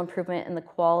marginal improvement in the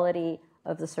quality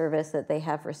of the service that they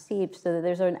have received, so that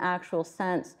there's an actual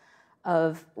sense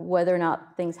of whether or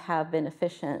not things have been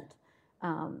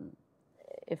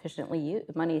efficiently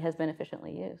used, money has been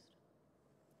efficiently used.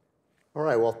 All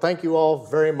right, well, thank you all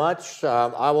very much.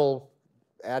 I will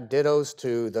add dittos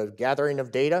to the gathering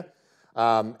of data,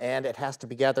 and it has to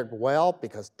be gathered well,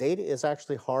 because data is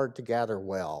actually hard to gather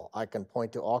well. I can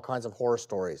point to all kinds of horror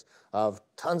stories of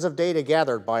tons of data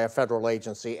gathered by a federal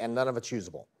agency and none of it's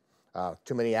usable.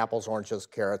 Too many apples, oranges,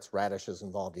 carrots, radishes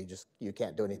involved. You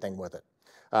can't do anything with it.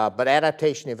 But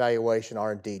adaptation and evaluation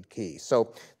are indeed key.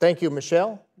 So thank you,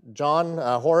 Michelle, John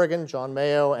Horrigan, John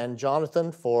Mayo, and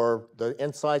Jonathan for the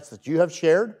insights that you have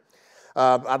shared.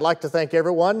 I'd like to thank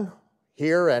everyone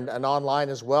here and online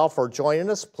as well for joining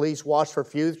us. Please watch for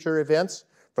future events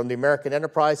from the American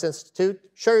Enterprise Institute.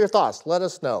 Share your thoughts. Let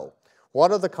us know.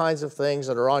 What are the kinds of things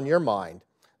that are on your mind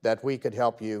that we could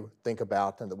help you think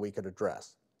about and that we could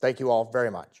address? Thank you all very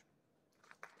much.